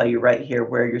program will tell you right here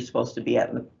where you're supposed to be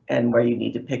at and where you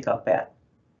need to pick up at.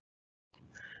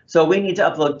 So we need to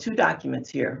upload 2 documents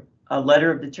here, a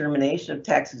letter of determination of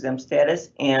tax exempt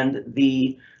status and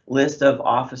the list of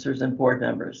officers and board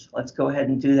members. Let's go ahead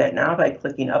and do that now by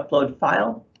clicking upload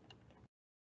file.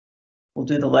 We'll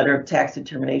do the letter of tax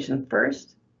determination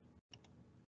first.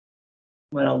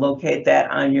 I'm going to locate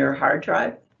that on your hard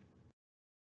drive.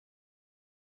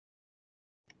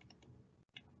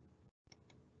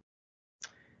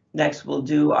 Next, we'll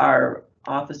do our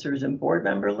officers and board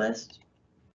member list.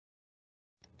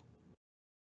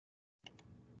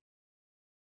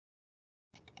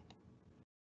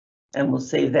 And we'll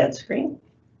save that screen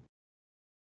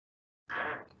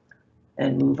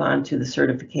and move on to the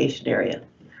certification area.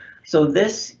 So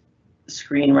this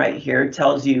screen right here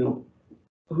tells you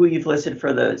who you've listed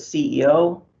for the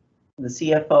CEO, the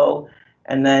CFO,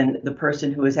 and then the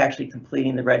person who is actually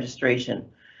completing the registration.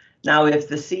 Now, if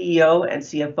the CEO and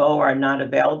CFO are not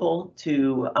available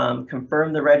to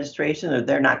confirm the registration, or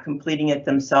they're not completing it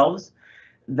themselves,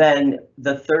 then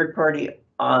the third-party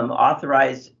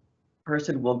authorized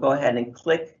person will go ahead and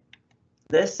click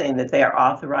this, saying that they are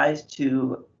authorized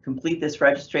to complete this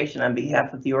registration on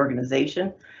behalf of the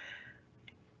organization.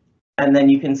 And then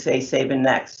you can say save and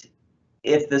next.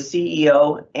 If the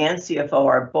CEO and CFO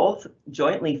are both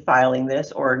jointly filing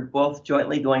this or both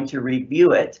jointly going to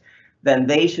review it, then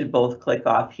they should both click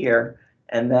off here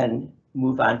and then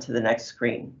move on to the next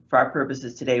screen. For our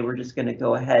purposes today, we're just going to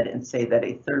go ahead and say that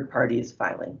a third party is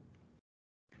filing.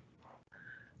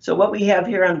 So what we have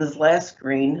here on this last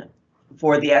screen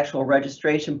for the actual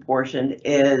registration portion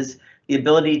is the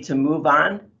ability to move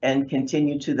on and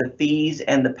continue to the fees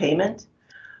and the payment.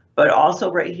 But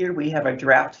also right here, we have a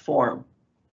draft form.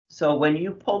 So when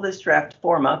you pull this draft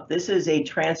form up, this is a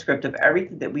transcript of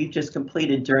everything that we've just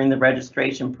completed during the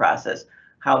registration process,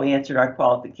 how we answered our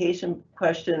qualification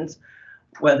questions,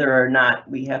 whether or not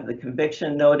we have the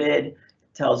conviction noted,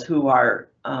 tells who our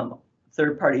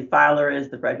third-party filer is,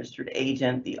 the registered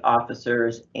agent, the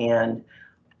officers, and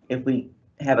if we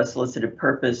have a solicited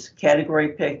purpose category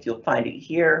picked, you'll find it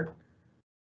here.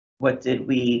 What did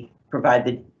we provide?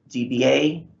 The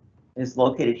DBA is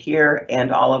located here,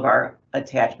 and all of our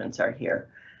attachments are here.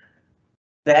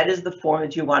 That is the form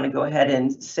that you want to go ahead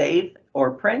and save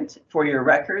or print for your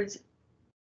records,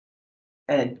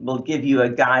 and it will give you a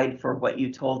guide for what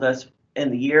you told us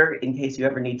in the year in case you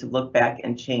ever need to look back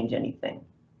and change anything.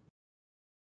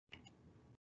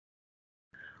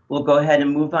 We'll go ahead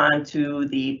and move on to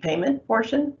the payment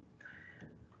portion.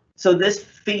 So this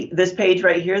page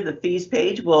right here, the fees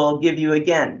page, will give you,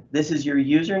 again, this is your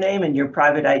username and your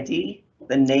private ID,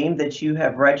 the name that you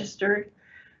have registered.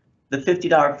 The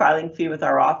 $50 filing fee with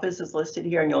our office is listed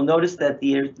here, and you'll notice that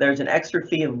there's an extra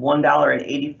fee of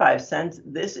 $1.85.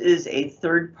 This is a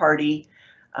third-party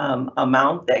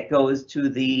amount that goes to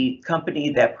the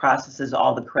company that processes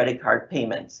all the credit card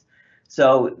payments.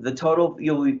 So the total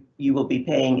you will be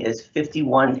paying is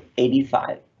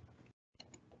 $51.85.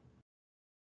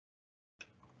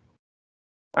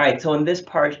 All right, so in this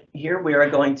part here, we are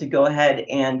going to go ahead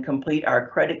and complete our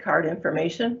credit card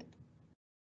information.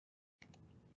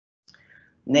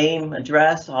 Name,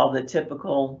 address, all the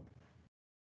typical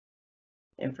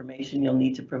information you'll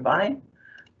need to provide.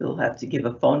 You'll have to give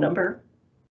a phone number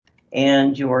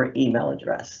and your email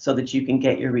address so that you can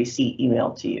get your receipt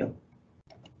emailed to you.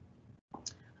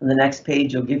 On the next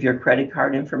page, you'll give your credit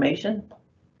card information.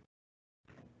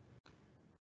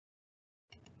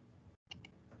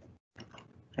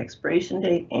 Expiration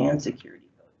date and security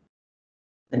code.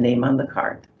 The name on the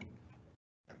card.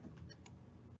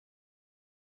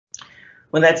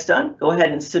 When that's done, go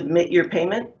ahead and submit your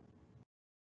payment.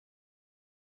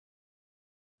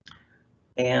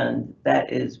 And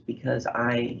that is because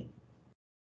I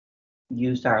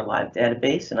used our live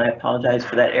database, and I apologize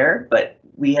for that error, but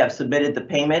we have submitted the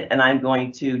payment, and I'm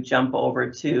going to jump over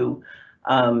to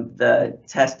the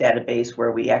test database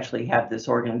where we actually have this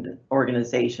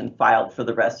organization filed for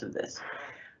the rest of this.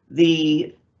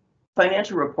 The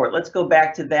financial report, let's go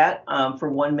back to that for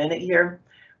 1 minute here.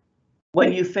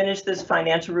 When you finish this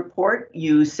financial report,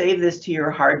 you save this to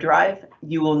your hard drive.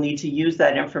 You will need to use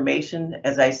that information,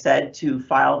 as I said, to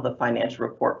file the financial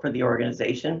report for the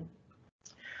organization.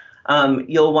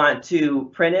 You'll want to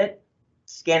print it,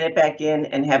 scan it back in,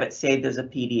 and have it saved as a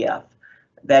PDF.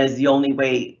 That is the only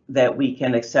way that we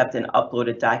can accept an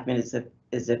uploaded document is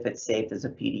if it's saved as a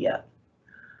PDF.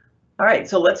 All right,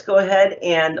 so let's go ahead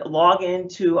and log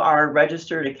into our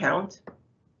registered account.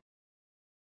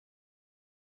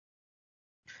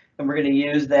 And we're going to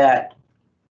use that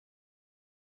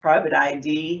private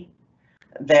ID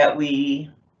that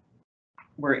we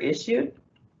were issued.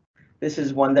 This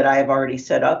is one that I have already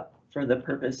set up for the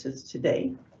purposes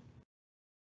today.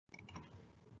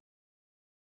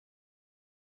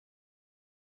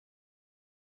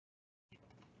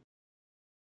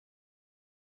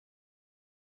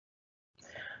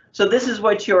 So this is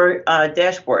what your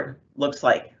dashboard looks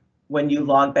like when you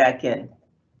log back in.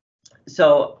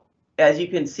 So as you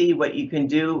can see, what you can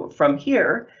do from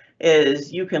here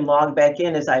is you can log back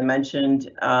in, as I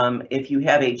mentioned. If you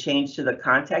have a change to the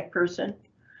contact person,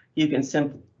 you can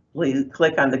simply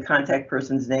click on the contact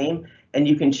person's name, and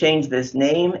you can change this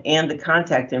name and the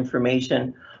contact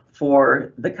information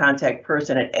for the contact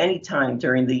person at any time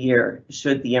during the year,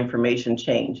 should the information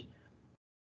change.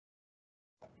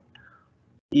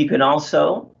 You can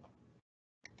also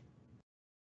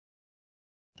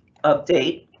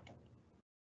update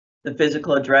the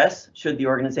physical address should the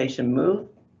organization move.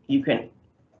 You can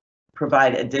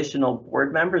provide additional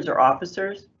board members or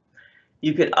officers.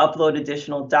 You could upload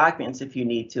additional documents if you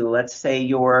need to. Let's say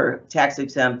your tax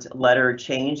exempt letter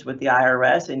changed with the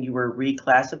IRS and you were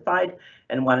reclassified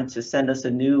and wanted to send us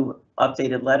a new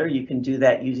updated letter. You can do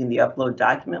that using the upload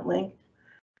document link.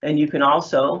 And you can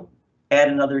also add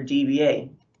another DBA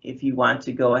if you want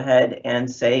to go ahead and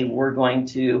say, we're going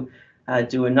to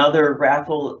do another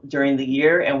raffle during the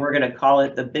year, and we're going to call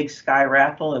it the Big Sky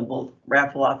Raffle, and we'll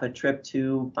raffle off a trip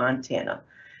to Montana.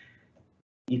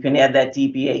 You can add that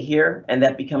DBA here, and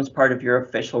that becomes part of your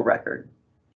official record.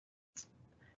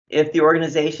 If the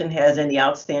organization has any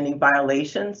outstanding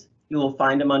violations, you will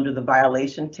find them under the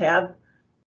violation tab.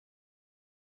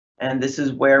 And this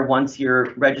is where, once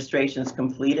your registration is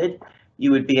completed, you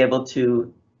would be able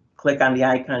to click on the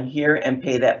icon here and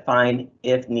pay that fine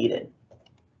if needed.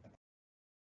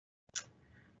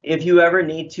 If you ever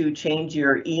need to change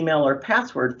your email or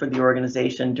password for the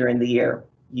organization during the year,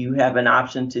 you have an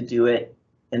option to do it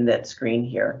in that screen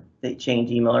here, the change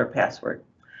email or password.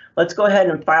 Let's go ahead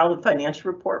and file the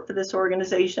financial report for this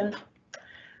organization.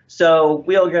 So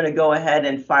we are going to go ahead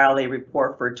and file a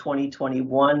report for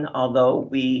 2021, although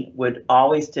we would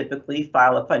always typically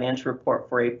file a financial report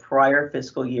for a prior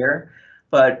fiscal year.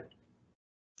 But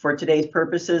for today's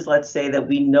purposes, let's say that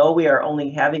we know we are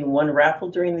only having one raffle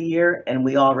during the year and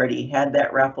we already had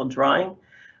that raffle drawing.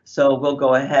 So we'll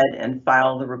go ahead and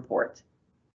file the report.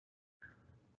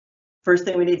 First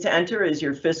thing we need to enter is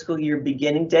your fiscal year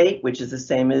beginning date, which is the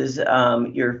same as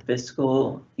your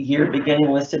fiscal year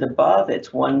beginning listed above. It's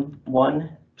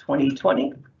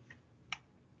 1/1/2020.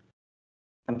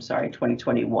 I'm sorry,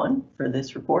 2021 for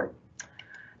this report.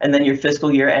 And then your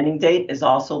fiscal year ending date is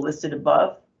also listed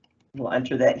above. We'll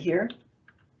enter that here.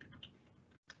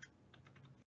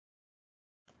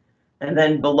 And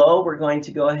then below, we're going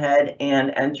to go ahead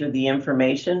and enter the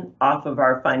information off of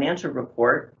our financial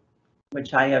report,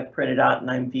 which I have printed out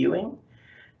and I'm viewing.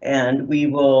 And we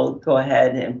will go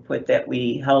ahead and put that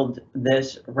we held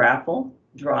this raffle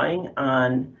drawing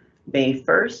on May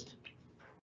 1st.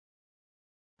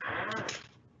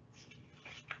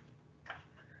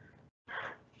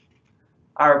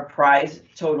 Our prize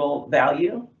total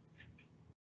value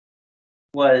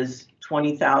was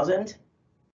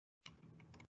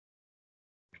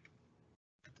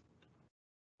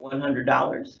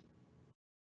 $20,100.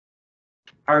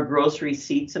 Our gross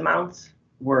receipts amounts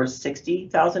were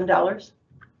 $60,000.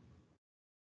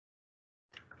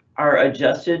 Our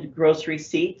adjusted gross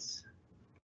receipts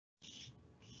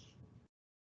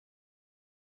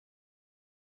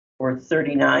were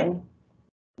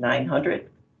 $39,900.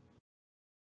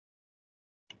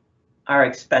 Our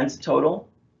expense total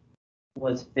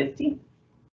was $50,000,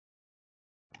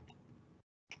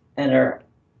 and our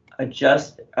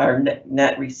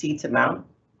net receipts amount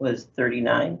was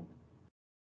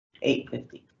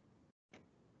 $39,850.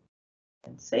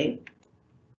 And save.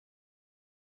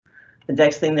 The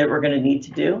next thing that we're going to need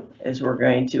to do is we're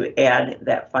going to add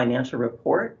that financial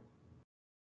report.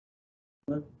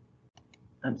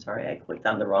 I'm sorry, I clicked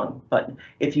on the wrong button.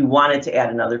 If you wanted to add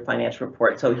another financial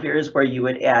report, so here's where you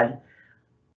would add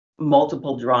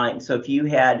multiple drawings. So if you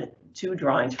had 2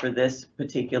 drawings for this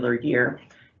particular year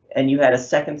and you had a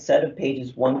second set of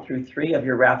pages 1 through 3 of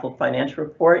your raffle financial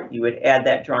report, you would add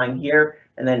that drawing here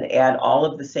and then add all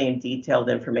of the same detailed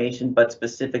information, but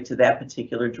specific to that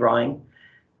particular drawing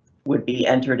would be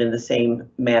entered in the same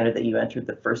manner that you entered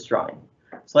the first drawing.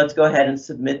 So let's go ahead and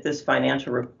submit this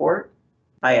financial report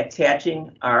by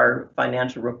attaching our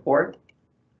financial report.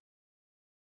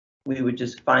 We would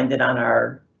just find it on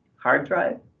our hard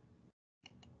drive.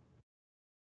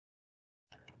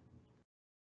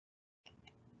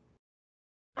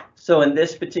 So in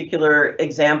this particular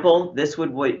example, this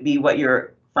would be what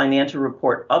your financial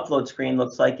report upload screen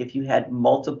looks like if you had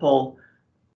multiple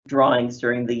drawings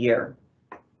during the year.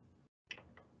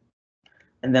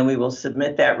 and then we will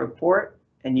submit that report,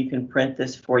 and you can print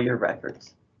this for your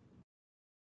records.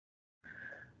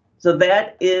 So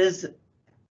that is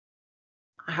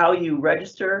how you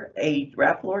register a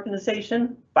raffle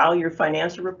organization, file your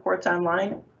financial reports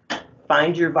online,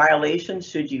 find your violations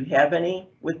should you have any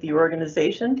with the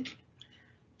organization,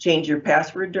 change your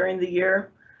password during the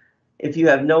year. If you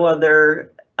have no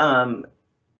other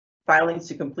filings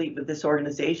to complete with this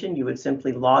organization, you would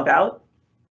simply log out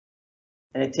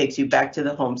and it takes you back to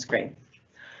the home screen.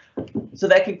 So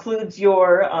that concludes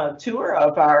your tour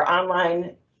of our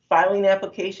online filing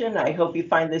application. I hope you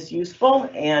find this useful,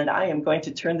 and I am going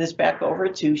to turn this back over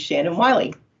to Shannon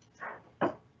Wiley.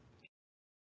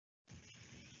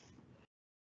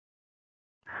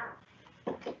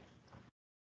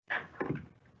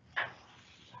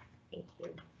 Thank you.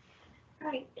 All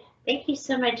right, thank you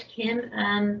so much,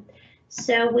 Kim.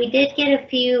 So we did get a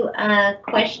few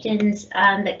questions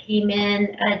that came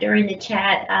in during the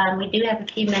chat. We do have a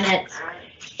few minutes,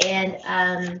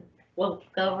 and we'll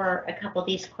go over a couple of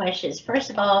these questions. First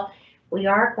of all, we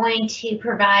are going to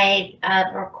provide a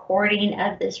recording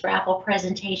of this raffle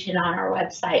presentation on our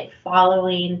website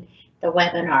following the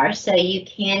webinar, so you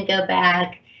can go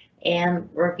back and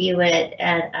review it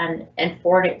and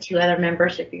forward it to other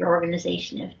members of your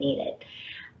organization if needed.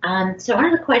 So one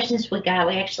of the questions we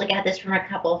actually got this from a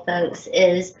couple of folks,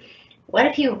 is what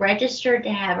if you registered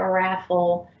to have a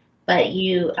raffle, but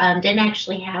you didn't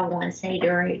actually have one, say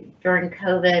during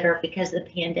COVID or because of the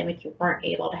pandemic you weren't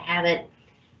able to have it?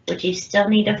 Would you still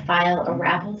need to file a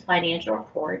raffle financial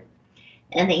report?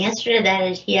 And the answer to that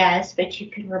is yes, but you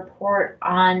can record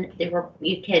on the report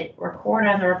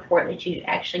that you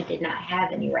actually did not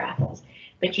have any raffles,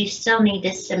 but you still need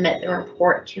to submit the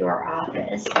report to our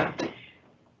office.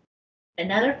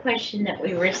 Another question that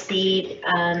we received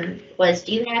was,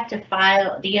 do you have to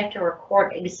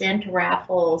record exempt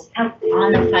raffles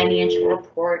on the financial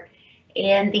report?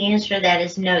 And the answer to that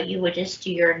is no, you would just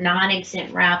do your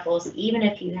non-exempt raffles, even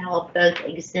if you held both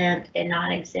exempt and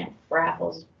non-exempt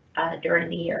raffles during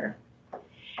the year.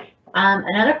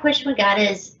 Another question we got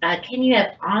is, can you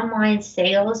have online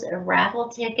sales of raffle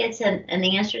tickets? And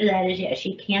the answer to that is yes,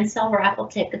 you can sell raffle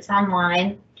tickets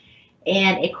online.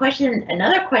 And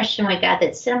another question we got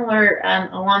that's similar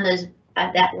along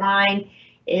that line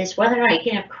is whether or not you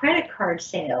can have credit card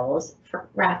sales for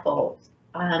raffles.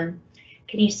 Can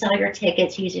you sell your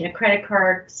tickets using a credit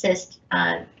card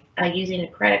given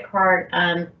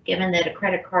that a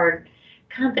credit card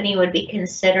company would be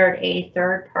considered a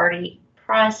third-party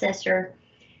processor,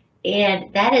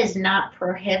 and that is not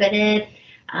prohibited.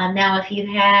 Now, if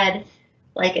you had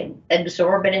like an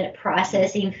exorbitant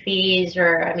processing fees,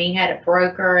 or you had a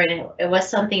broker and it was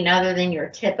something other than your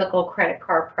typical credit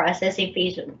card processing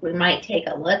fees, we might take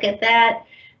a look at that.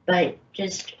 But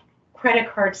just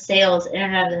credit card sales in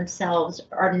and of themselves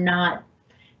are not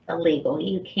illegal.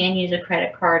 You can use a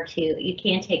credit card you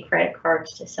can take credit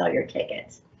cards to sell your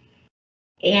tickets.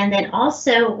 And then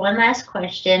also one last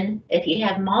question, if you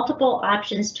have multiple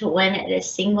options to win at a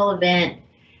single event,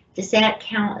 does that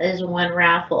count as one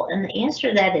raffle? And the answer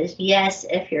to that is yes,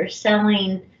 if you're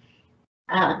selling,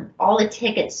 all the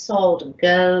tickets sold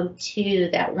go to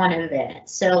that one event.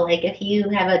 So like if you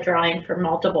have a drawing for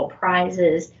multiple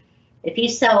prizes, if you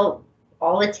sell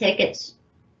all the tickets,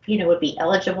 would be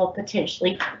eligible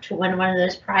potentially to win one of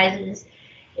those prizes,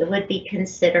 it would be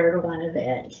considered one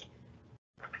event.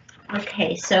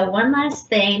 Okay, so one last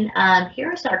thing,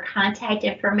 here's our contact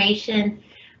information.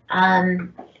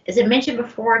 As I mentioned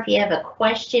before, if you have a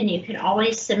question, you can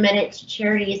always submit it to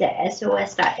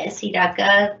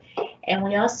charities@sos.sc.gov. And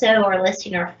we also are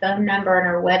listing our phone number and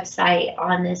our website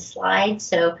on this slide.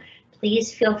 So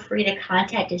please feel free to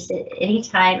contact us at any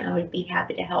time, and we'd be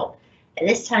happy to help. At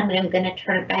this time, I'm going to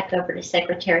turn it back over to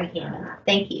Secretary Hammond.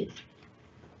 Thank you.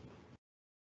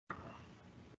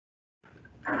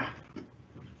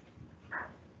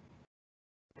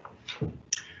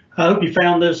 I hope you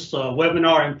found this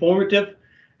webinar informative,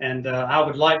 and I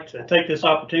would like to take this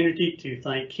opportunity to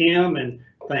thank Kim, and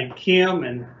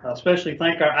especially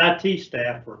thank our IT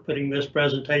staff for putting this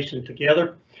presentation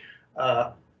together.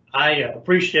 I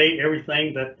appreciate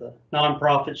everything that the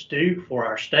nonprofits do for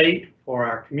our state, for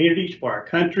our communities, for our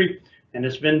country, and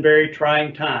it's been very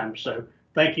trying times. So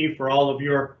thank you for all of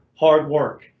your hard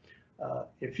work.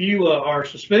 If you are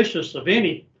suspicious of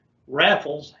any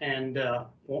raffles and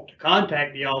want to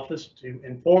contact the office to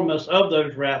inform us of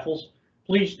those raffles,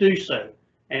 please do so.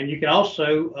 And you can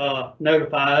also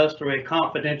notify us through a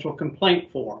confidential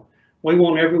complaint form. We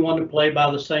want everyone to play by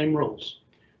the same rules.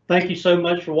 Thank you so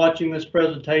much for watching this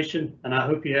presentation, and I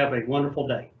hope you have a wonderful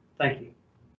day. Thank you.